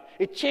 Stephen.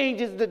 It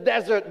changes the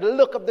desert, the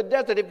look of the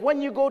desert. If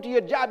when you go to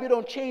your job, you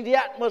don't change the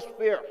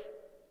atmosphere.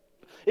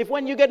 If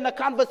when you get in a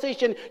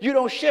conversation, you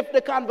don't shift the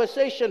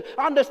conversation.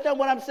 Understand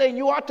what I'm saying?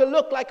 You ought to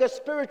look like a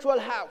spiritual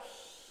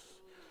house.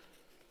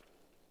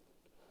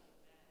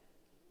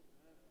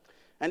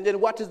 And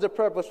then what is the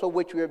purpose for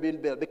which we are being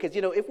built? Because,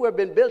 if we're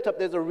being built up,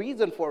 there's a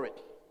reason for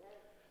it.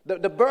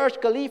 The Burj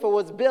Khalifa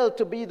was built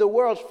to be the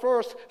world's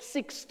first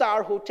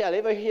 6-star hotel.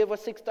 Ever hear of a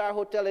 6-star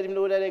hotel? I didn't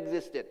know that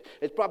existed.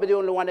 It's probably the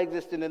only one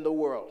existing in the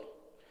world.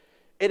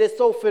 It is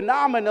so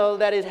phenomenal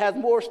that it has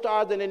more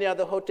stars than any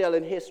other hotel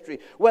in history.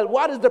 Well,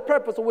 what is the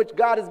purpose for which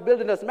God is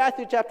building us?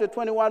 Matthew chapter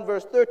 21,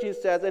 verse 13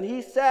 says, And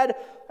he said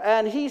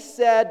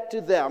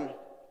to them,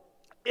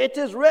 it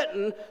is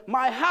written,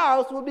 my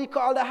house will be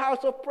called a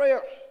house of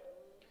prayer.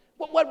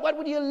 What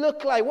would you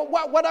look like?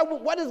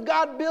 What is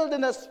God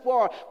building us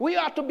for? We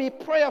ought to be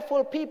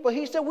prayerful people.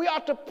 He said we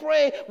ought to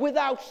pray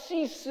without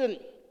ceasing.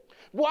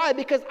 Why?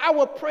 Because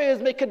our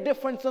prayers make a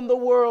difference in the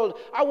world.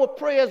 Our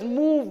prayers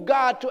move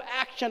God to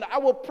action.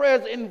 Our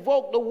prayers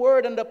invoke the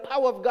word and the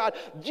power of God.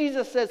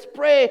 Jesus says,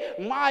 pray,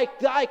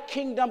 thy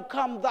kingdom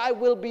come, thy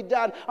will be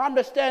done.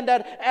 Understand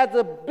that as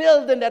a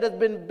building that has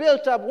been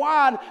built up,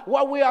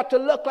 what we are to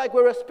look like,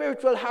 we're a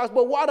spiritual house,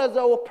 but what is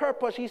our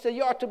purpose? He said,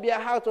 you are to be a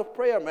house of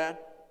prayer, man.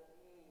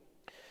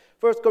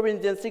 1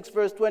 Corinthians 6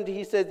 verse 20,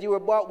 he says, you were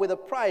bought with a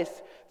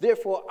price,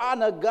 therefore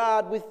honor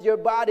God with your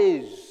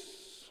bodies.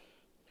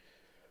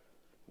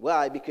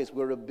 Why? Because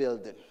we're a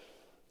building.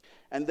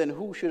 And then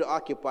who should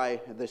occupy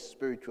the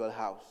spiritual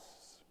house?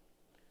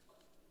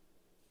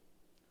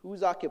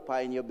 Who's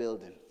occupying your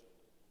building?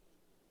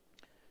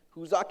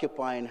 Who's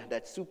occupying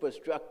that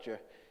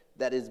superstructure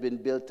that has been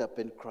built up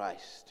in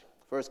Christ?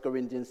 1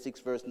 Corinthians 6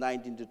 verse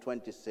 19 to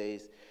 20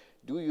 says,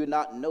 do you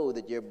not know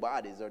that your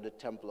bodies are the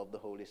temple of the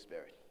Holy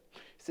Spirit?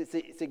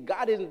 See,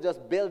 God isn't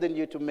just building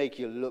you to make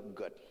you look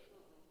good.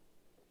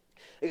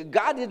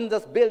 God isn't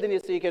just building you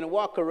so you can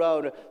walk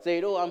around and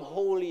say, oh, I'm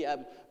holy.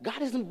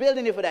 God isn't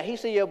building you for that.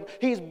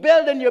 He's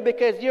building you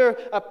because you're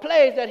a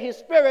place that his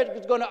Spirit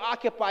is going to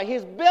occupy.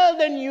 He's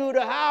building you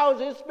to house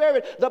his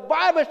Spirit. The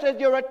Bible says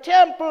you're a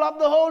temple of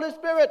the Holy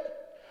Spirit.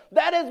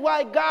 That is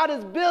why God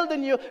is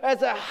building you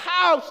as a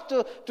house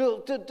to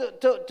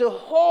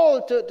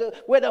hold,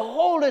 where the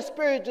Holy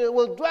Spirit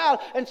will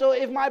dwell. And so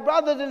if my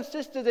brothers and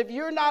sisters, if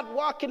you're not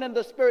walking in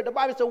the Spirit, the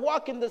Bible says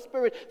walk in the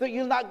Spirit, that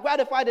you'll not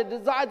gratify the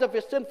desires of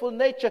your sinful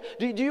nature.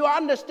 Do you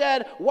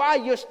understand why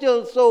you're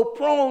still so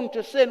prone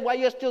to sin, why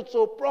you're still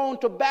so prone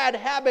to bad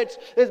habits?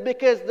 Is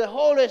because the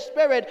Holy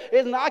Spirit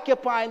isn't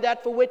occupying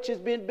that for which is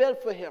being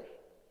built for him.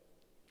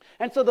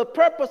 And so the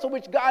purpose for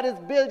which God is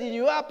building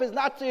you up is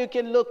not so you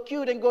can look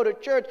cute and go to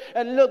church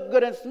and look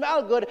good and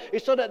smell good.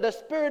 It's so that the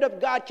Spirit of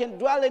God can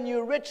dwell in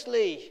you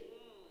richly.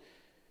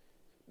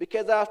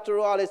 Because after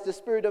all, it's the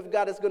Spirit of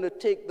God that's going to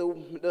take the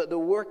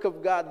work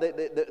of God,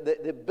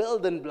 the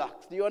building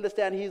blocks. Do you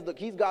understand?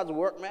 He's God's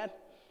workman.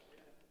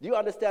 Do you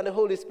understand the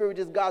Holy Spirit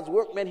is God's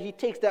workman? He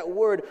takes that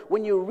word.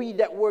 When you read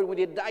that word, when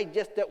you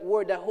digest that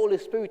word, that Holy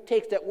Spirit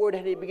takes that word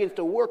and he begins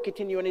to work it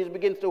in you and he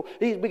begins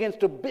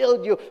to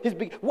build you.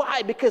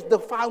 Why? Because the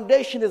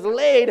foundation is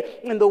laid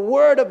and the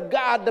word of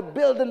God, the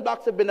building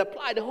blocks have been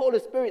applied. The Holy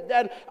Spirit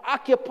then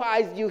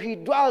occupies you. He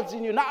dwells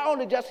in you. Not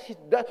only does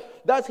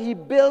he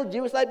build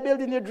you, it's like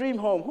building your dream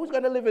home. Who's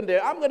going to live in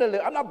there? I'm going to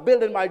live. I'm not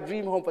building my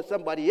dream home for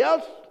somebody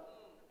else.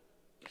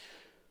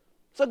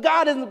 So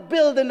God isn't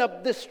building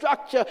up this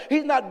structure.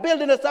 He's not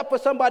building us up for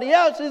somebody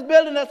else. He's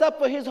building us up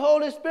for his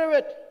Holy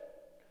Spirit.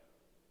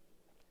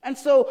 And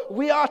so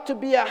we ought to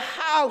be a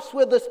house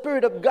where the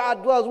Spirit of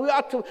God dwells. We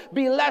ought to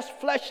be less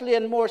fleshly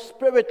and more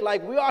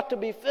spirit-like. We ought to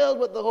be filled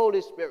with the Holy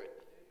Spirit.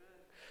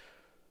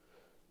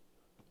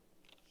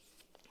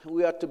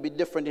 We ought to be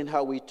different in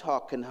how we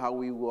talk and how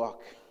we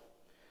walk.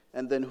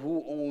 And then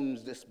who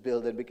owns this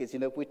building? Because,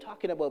 if we're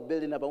talking about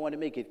building up, I want to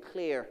make it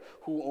clear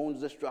who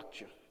owns the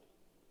structure.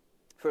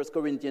 1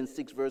 Corinthians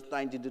 6 verse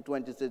 19 to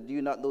 20 says, do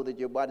you not know that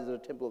your bodies are the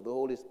temple of the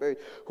Holy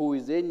Spirit who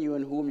is in you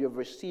and whom you have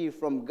received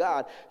from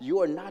God? You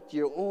are not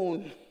your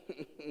own.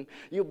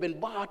 You've been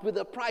bought with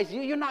a price.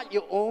 You're not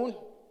your own.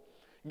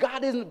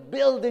 God isn't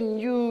building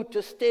you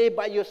to stay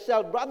by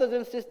yourself. Brothers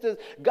and sisters,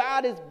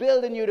 God is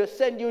building you to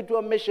send you to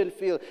a mission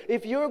field.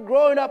 If you're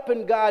growing up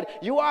in God,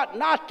 you ought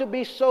not to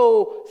be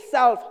so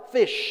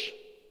selfish.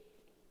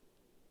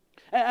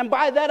 And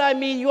by that I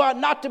mean you ought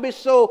not to be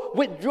so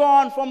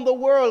withdrawn from the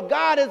world.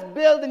 God is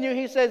building you.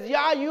 He says,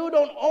 you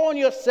don't own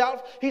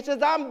yourself. He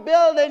says, I'm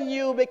building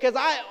you because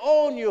I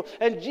own you.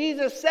 And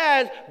Jesus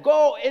says,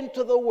 go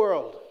into the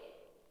world.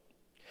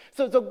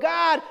 So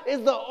God is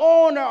the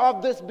owner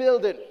of this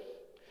building.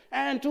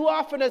 And too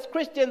often as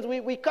Christians,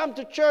 we come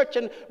to church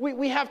and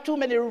we have too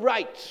many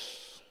rights.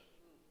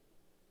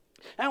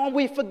 And when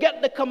we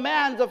forget the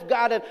commands of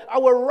God and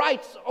our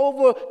rights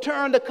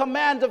overturn the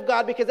commands of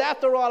God, because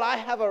after all, I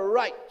have a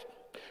right.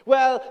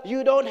 Well,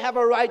 you don't have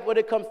a right when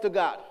it comes to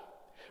God.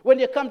 When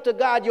you come to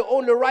God, your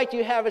only right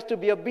you have is to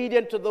be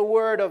obedient to the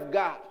word of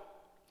God.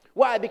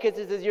 Why? Because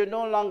it says you're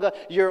no longer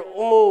your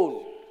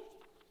own.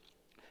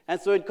 And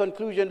so in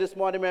conclusion this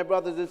morning, my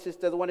brothers and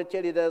sisters, I want to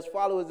tell you that as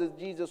followers of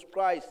Jesus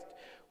Christ,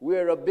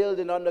 we're a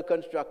building under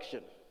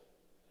construction.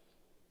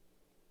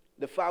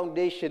 The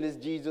foundation is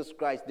Jesus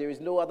Christ. There is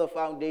no other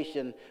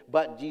foundation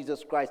but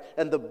Jesus Christ.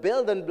 And the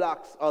building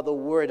blocks are the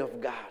Word of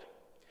God.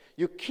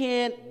 You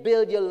can't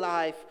build your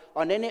life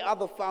on any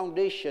other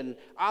foundation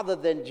other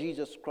than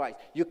Jesus Christ.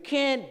 You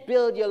can't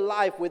build your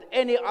life with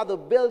any other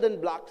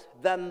building blocks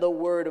than the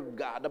Word of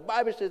God. The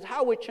Bible says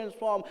how we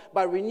transform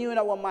by renewing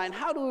our mind.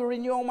 How do we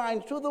renew our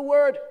mind? Through the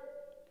Word.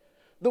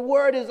 The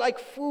Word is like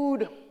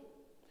food.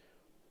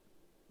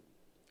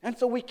 And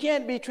so we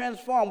can't be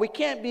transformed. We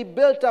can't be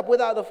built up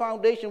without the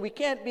foundation. We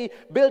can't be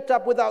built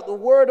up without the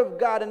Word of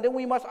God. And then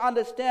we must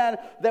understand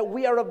that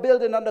we are a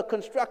building under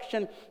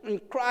construction. And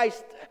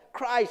Christ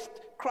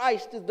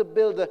is the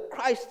builder.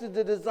 Christ is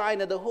the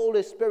designer. The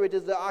Holy Spirit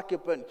is the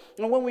occupant.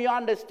 And when we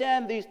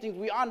understand these things,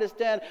 we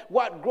understand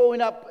what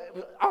growing up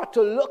ought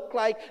to look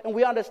like. And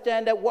we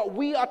understand that what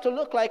we ought to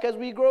look like as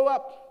we grow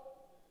up.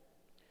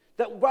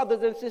 That,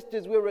 brothers and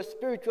sisters, we're a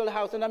spiritual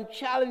house, and I'm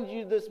challenging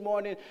you this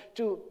morning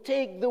to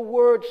take the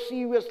word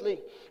seriously.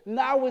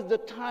 Now is the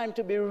time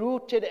to be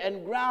rooted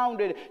and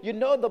grounded. You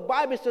know, the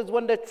Bible says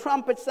when the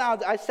trumpet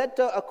sounds, I said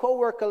to a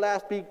co-worker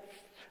last week,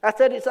 I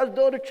said it's as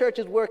though the church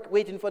is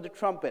waiting for the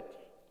trumpet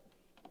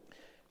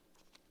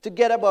to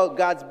get about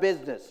God's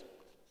business.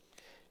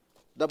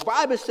 The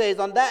Bible says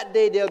on that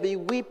day there'll be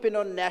weeping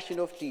on gnashing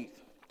of teeth.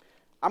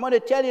 I'm going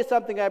to tell you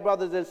something, my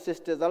brothers and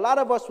sisters. A lot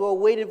of us who are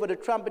waiting for the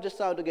trumpet to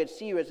sound to get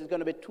serious, it's going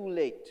to be too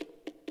late.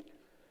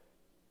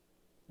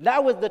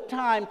 Now is the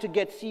time to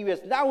get serious.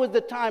 Now is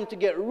the time to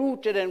get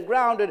rooted and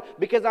grounded,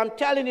 because I'm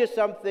telling you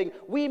something.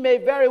 We may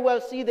very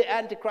well see the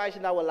Antichrist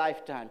in our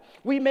lifetime.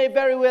 We may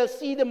very well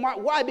see the mark.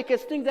 Why?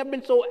 Because things have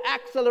been so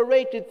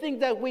accelerated.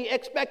 Things that we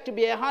expect to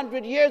be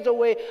 100 years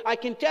away, I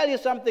can tell you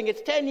something,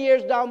 it's 10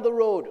 years down the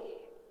road.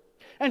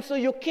 And so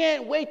you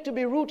can't wait to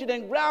be rooted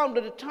and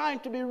grounded. The time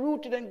to be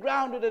rooted and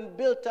grounded and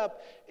built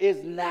up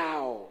is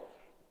now.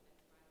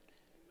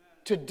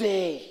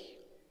 Today.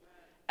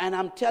 And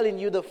I'm telling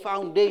you, the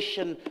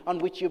foundation on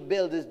which you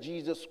build is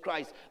Jesus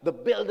Christ. The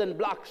building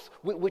blocks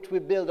with which we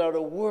build are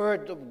the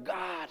Word of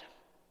God.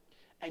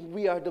 And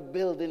we are the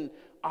building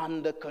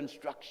under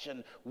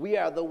construction. We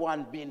are the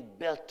one being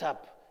built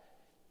up.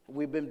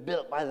 We've been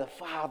built by the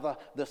Father,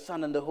 the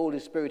Son, and the Holy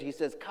Spirit. He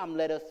says, come,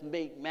 let us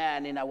make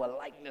man in our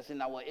likeness,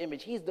 in our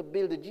image. He's the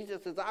builder.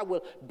 Jesus says, I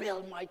will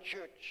build my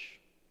church.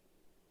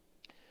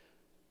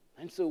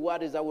 And so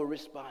what is our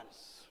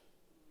response?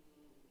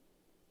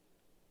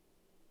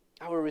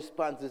 Our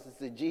response is to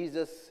say,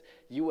 Jesus,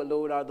 you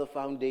alone are the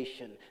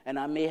foundation. And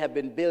I may have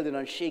been building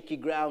on shaky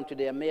ground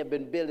today. I may have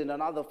been building on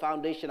other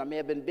foundation. I may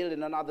have been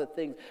building on other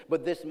things.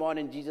 But this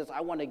morning, Jesus, I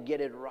want to get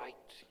it right.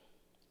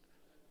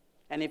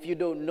 And if you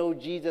don't know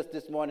Jesus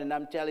this morning,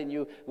 I'm telling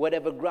you,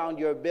 whatever ground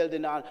you're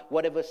building on,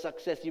 whatever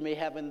success you may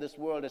have in this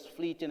world is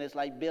fleeting. It's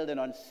like building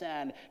on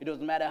sand. It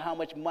doesn't matter how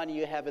much money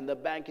you have in the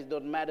bank. It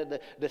doesn't matter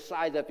the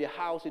size of your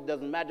house. It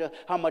doesn't matter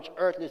how much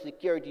earthly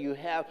security you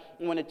have.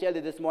 I want to tell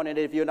you this morning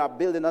that if you're not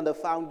building on the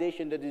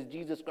foundation that is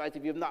Jesus Christ,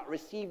 if you've not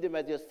received him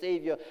as your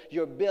Savior,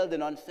 you're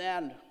building on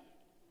sand.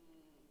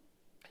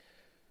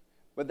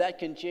 But that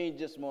can change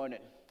this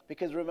morning.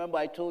 Because remember,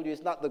 I told you,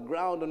 it's not the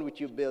ground on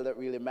which you build that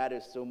really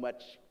matters so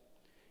much.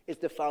 It's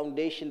the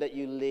foundation that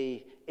you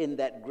lay in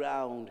that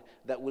ground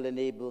that will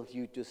enable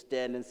you to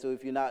stand. And so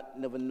if you've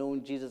never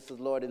known Jesus as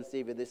Lord and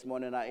Savior this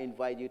morning, I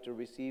invite you to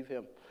receive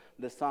him.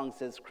 The song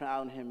says,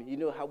 crown him. You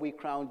know how we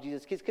crown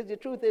Jesus? Because the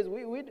truth is,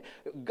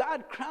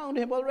 God crowned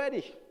him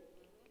already.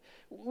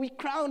 We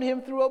crowned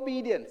him through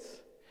obedience.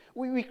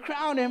 We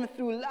crown him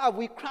through love.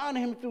 We crown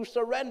him through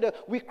surrender.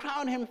 We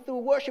crown him through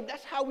worship.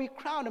 That's how we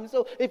crown him.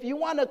 So if you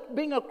want to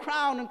bring a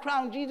crown and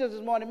crown Jesus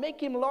this morning,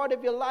 make him Lord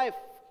of your life.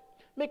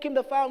 Make him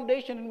the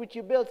foundation in which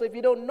you build. So if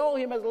you don't know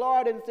him as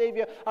Lord and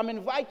Savior, I'm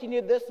inviting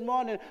you this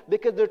morning,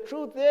 because the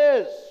truth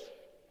is,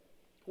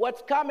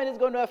 what's coming is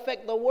going to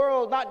affect the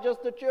world, not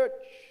just the church.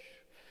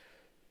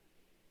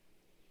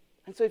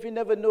 And so if you've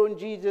never known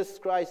Jesus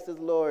Christ as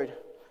Lord,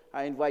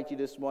 I invite you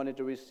this morning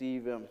to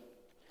receive him.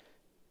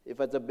 If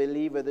as a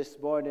believer this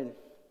morning,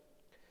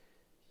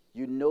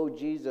 you know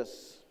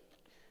Jesus,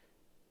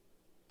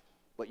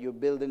 but you're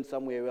building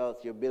somewhere else,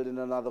 you're building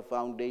another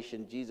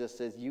foundation, Jesus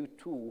says you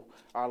too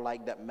are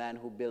like that man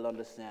who built on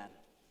the sand.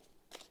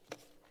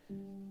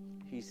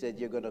 He said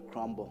you're going to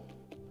crumble.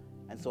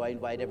 And so I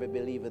invite every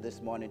believer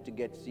this morning to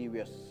get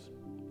serious,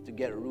 to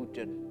get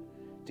rooted,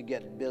 to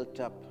get built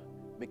up,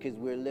 because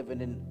we're living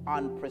in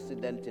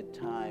unprecedented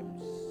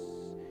times.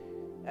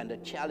 And the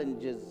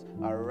challenges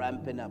are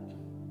ramping up.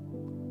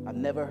 I've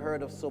never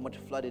heard of so much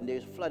flooding.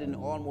 There's flooding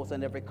almost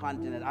on every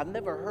continent. I've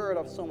never heard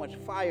of so much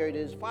fire.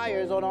 There's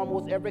fires on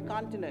almost every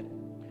continent.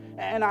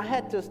 And I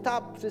had to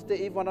stop, Sister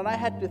Yvonne, and I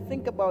had to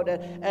think about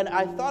it. And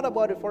I thought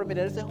about it for a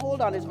minute. I said,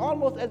 hold on. It's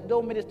almost as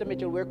though, Minister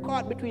Mitchell, we're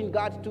caught between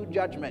God's two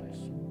judgments.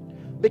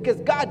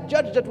 Because God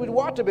judged it with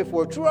water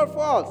before, true or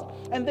false?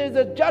 And there's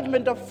a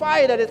judgment of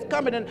fire that is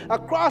coming. And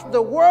across the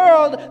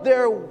world,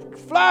 there are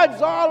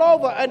floods all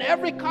over. And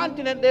every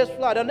continent, there's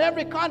flood. On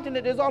every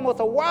continent, there's almost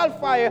a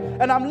wildfire.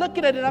 And I'm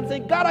looking at it and I'm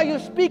saying, God, are you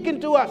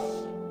speaking to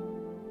us?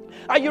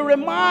 Are you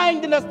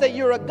reminding us that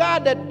you're a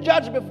God that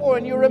judged before?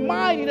 And you're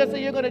reminding us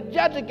that you're going to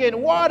judge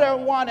again, water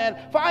on one hand,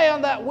 fire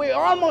on that way,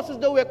 almost as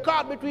though we're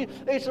caught between.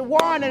 It's a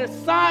warning, it's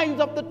signs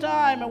of the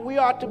time. And we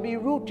are to be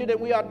rooted and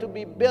we are to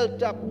be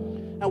built up.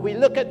 And we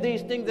look at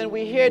these things and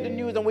we hear the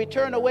news and we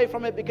turn away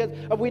from it because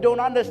we don't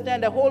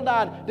understand that, hold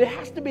on, there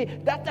has to be,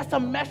 that's a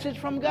message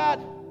from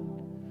God.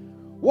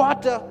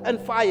 Water and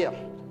fire,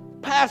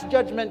 past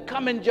judgment,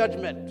 coming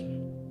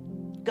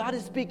judgment. God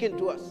is speaking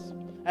to us.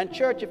 And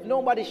church, if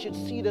nobody should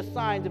see the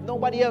signs, if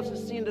nobody else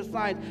is seeing the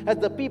signs, as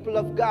the people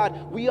of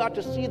God, we are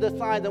to see the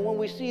signs. And when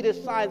we see the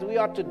signs, we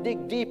are to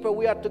dig deeper,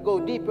 we are to go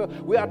deeper,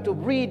 we are to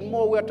read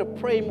more, we are to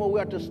pray more, we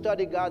are to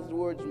study God's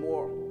words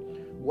more.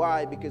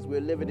 Why? Because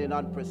we're living in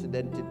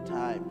unprecedented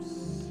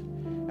times.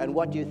 And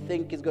what you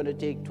think is going to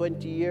take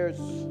 20 years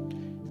is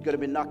going to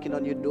be knocking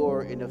on your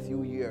door in a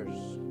few years.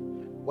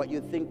 What you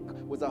think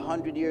was a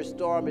 100-year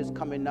storm is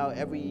coming now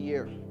every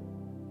year.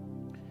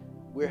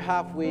 We're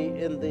halfway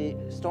in the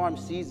storm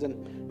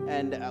season,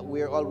 and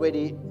we're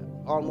already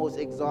almost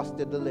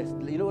exhausted the list.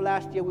 You know,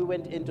 last year we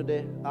went into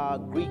the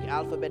Greek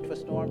alphabet for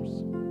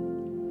storms.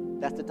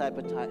 That's the type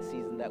of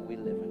season that we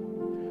live in.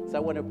 So I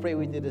want to pray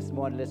with you this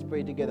morning. Let's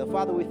pray together.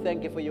 Father, we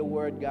thank you for your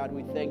word, God.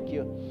 We thank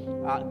you,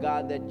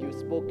 God, that you've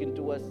spoken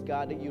to us,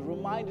 God, that you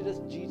reminded us,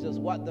 Jesus,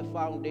 what the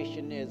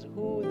foundation is,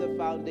 who the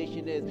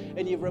foundation is.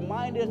 And you've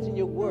reminded us in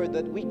your word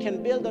that we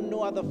can build on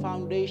no other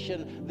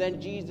foundation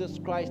than Jesus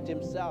Christ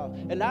himself.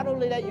 And not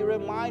only that, you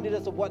reminded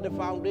us of what the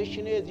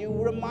foundation is, you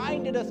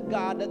reminded us,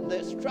 God, that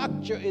the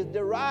structure is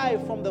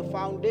derived from the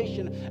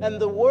foundation. And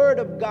the word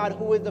of God,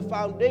 who is the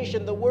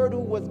foundation, the word who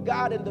was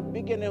God in the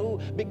beginning, who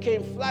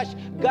became flesh,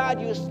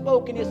 God, you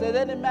spoke and you said,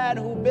 any man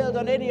who builds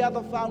on any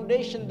other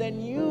foundation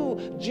than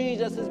you,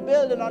 Jesus, is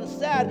building on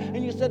sand.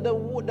 And you said the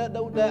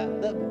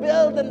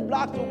building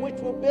blocks on which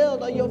we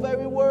build are your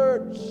very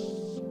words.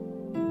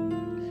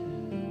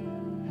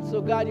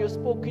 So God, you've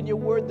spoken your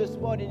word this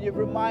morning. You've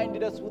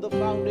reminded us who the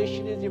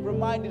foundation is. You've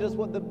reminded us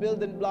what the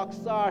building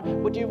blocks are.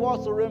 But you've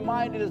also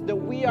reminded us that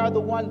we are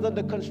the ones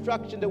under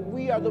construction, that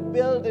we are the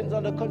buildings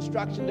under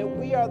construction, that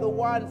we are the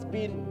ones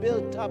being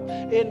built up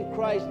in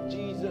Christ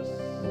Jesus.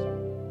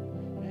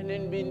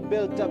 In being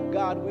built up,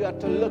 God, we are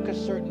to look a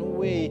certain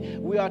way.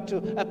 We are to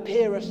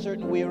appear a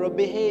certain way. Our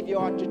behavior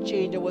ought to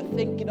change. Our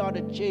thinking ought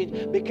to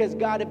change. Because,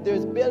 God, if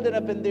there's building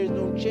up and there's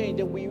no change,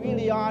 then we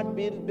really aren't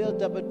being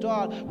built up at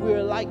all.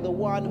 We're like the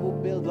one who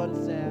builds on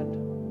sand.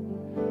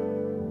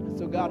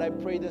 So, God, I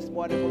pray this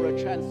morning for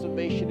a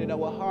transformation in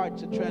our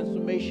hearts, a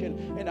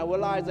transformation in our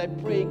lives. I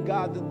pray,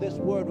 God, that this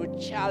word would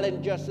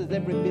challenge us as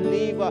every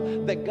believer,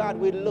 that, God,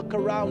 we'd look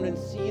around and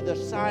see the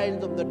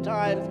signs of the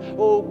times,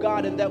 oh,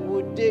 God, and that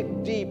we'd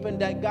dig deep, and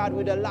that, God,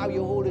 would allow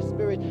your Holy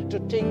Spirit to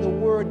take the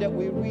word that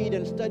we read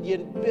and study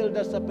and build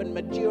us up and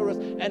mature us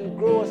and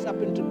grow us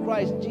up into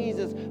Christ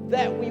Jesus,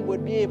 that we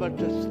would be able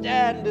to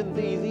stand in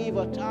these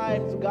evil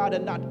times, God,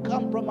 and not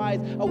compromise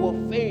our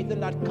faith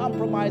and not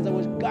compromise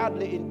our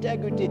godly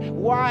integrity.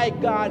 Why,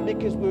 God?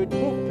 Because we're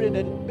rooted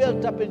and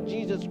built up in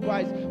Jesus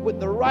Christ with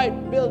the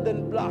right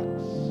building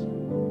blocks.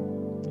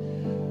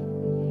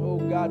 Oh,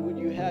 God, would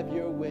you have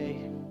your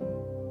way?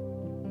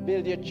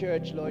 Build your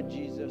church, Lord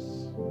Jesus.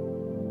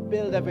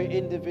 Build every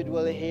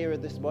individual here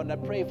this morning. I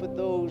pray for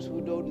those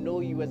who don't know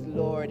you as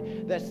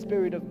Lord, that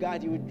Spirit of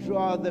God, you would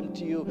draw them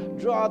to you.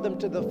 Draw them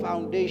to the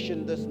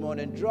foundation this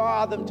morning.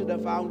 Draw them to the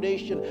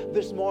foundation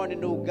this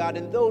morning, oh God.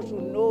 And those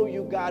who know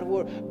you, God, who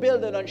are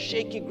building on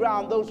shaky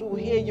ground, those who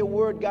hear your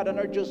word, God, and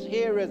are just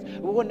hearers,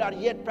 who are not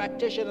yet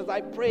practitioners,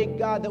 I pray,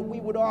 God, that we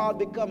would all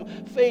become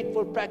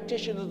faithful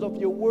practitioners of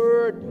your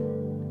word.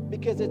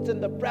 Because it's in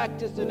the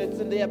practice and it's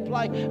in the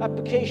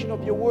application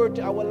of your word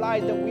to our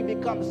lives that we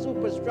become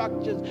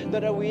superstructures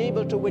that are we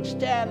able to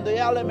withstand the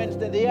elements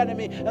that the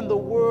enemy and the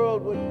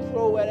world would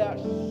throw at us.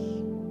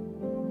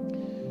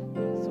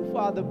 So,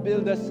 Father,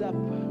 build us up.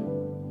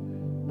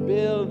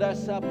 Build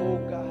us up, oh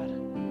God.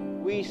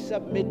 We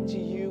submit to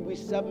you. We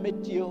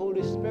submit to your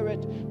Holy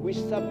Spirit. We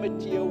submit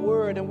to your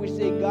word. And we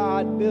say,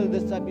 God, build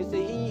us up. You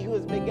say, he who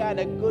has begun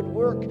a good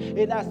work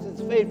in us is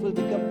faithful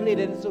to complete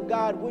it. And so,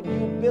 God, would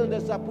you build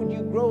us up? Would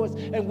you grow us?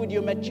 And would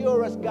you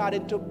mature us, God,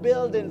 into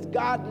buildings,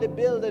 godly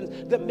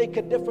buildings that make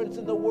a difference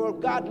in the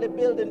world, godly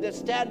buildings that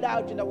stand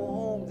out in our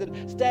homes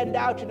and stand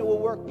out in our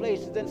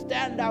workplaces and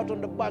stand out on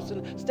the bus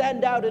and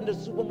stand out in the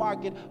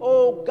supermarket.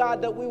 Oh,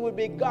 God, that we would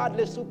be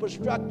godly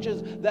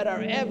superstructures that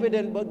are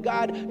evident. But,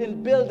 God,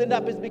 in building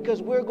up is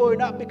because we're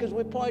going up, because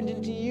we're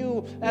pointing to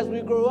you. As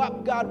we grow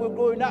up, God, we're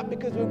growing up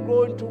because we're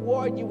growing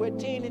toward you. We're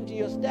attaining to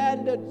your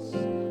standards.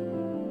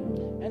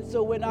 And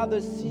so when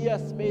others see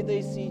us, may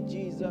they see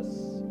Jesus.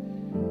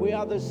 When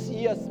others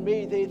see us,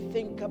 may they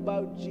think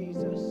about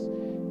Jesus.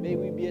 May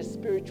we be a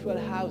spiritual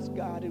house,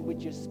 God, in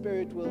which your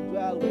Spirit will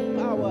dwell with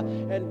power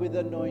and with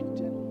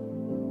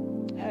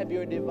anointing. Have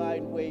your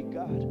divine way,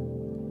 God.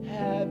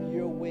 Have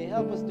your way.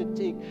 Help us to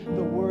take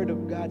the word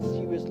of God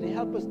seriously.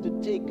 Help us to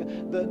take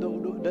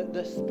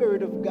the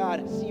Spirit of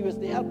God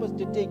seriously. Help us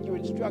to take your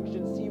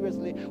instructions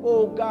seriously.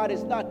 Oh God,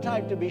 it's not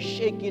time to be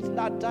shaky. It's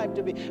not time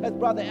to be, as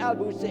Brother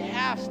Albert would say,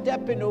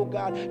 half-stepping, oh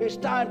God. It's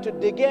time to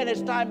dig in.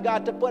 It's time,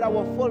 God, to put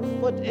our full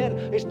foot in.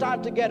 It's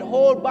time to get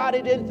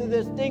whole-bodied into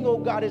this thing, oh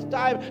God. It's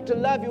time to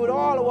love you with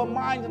all our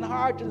minds and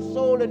heart and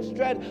soul and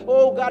strength.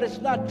 Oh God,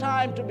 it's not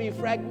time to be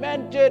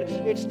fragmented.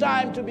 It's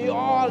time to be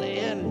all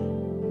in.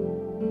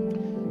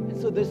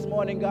 So this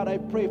morning, God, I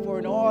pray for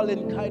an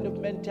all-in kind of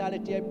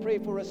mentality. I pray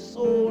for a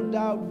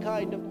sold-out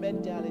kind of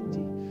mentality.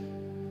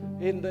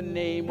 In the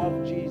name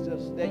of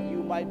Jesus, that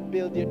you might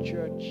build your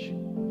church.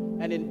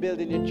 And in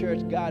building your church,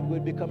 God, will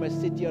become a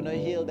city on a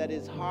hill that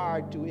is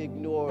hard to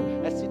ignore.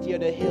 A city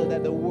on a hill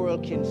that the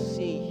world can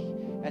see.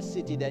 A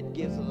city that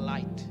gives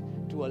light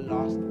to a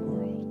lost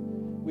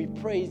world. We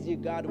praise you,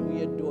 God, and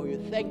we adore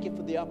you. Thank you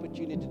for the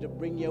opportunity to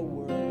bring your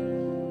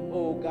word.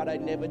 Oh, God, I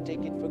never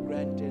take it for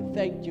granted.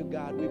 Thank you,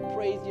 God. We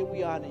praise you.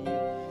 We honor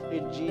you.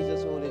 In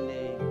Jesus' holy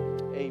name,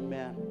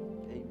 amen.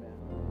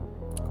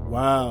 Amen.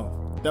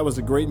 Wow. That was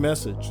a great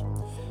message.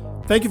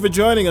 Thank you for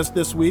joining us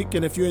this week,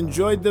 and if you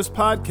enjoyed this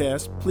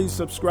podcast, please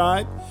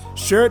subscribe,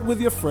 share it with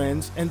your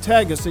friends, and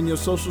tag us in your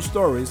social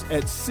stories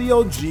at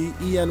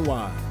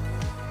COGENY.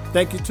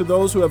 Thank you to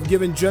those who have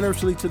given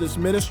generously to this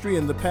ministry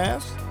in the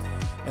past,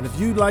 and if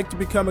you'd like to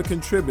become a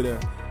contributor,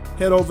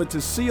 head over to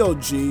cog-eny.com.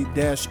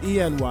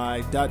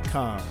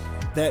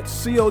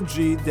 That's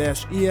cog-eny.com.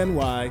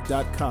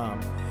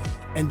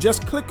 And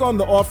just click on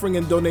the Offering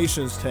and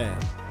Donations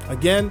tab.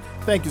 Again,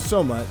 thank you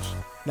so much.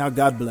 Now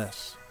God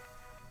bless.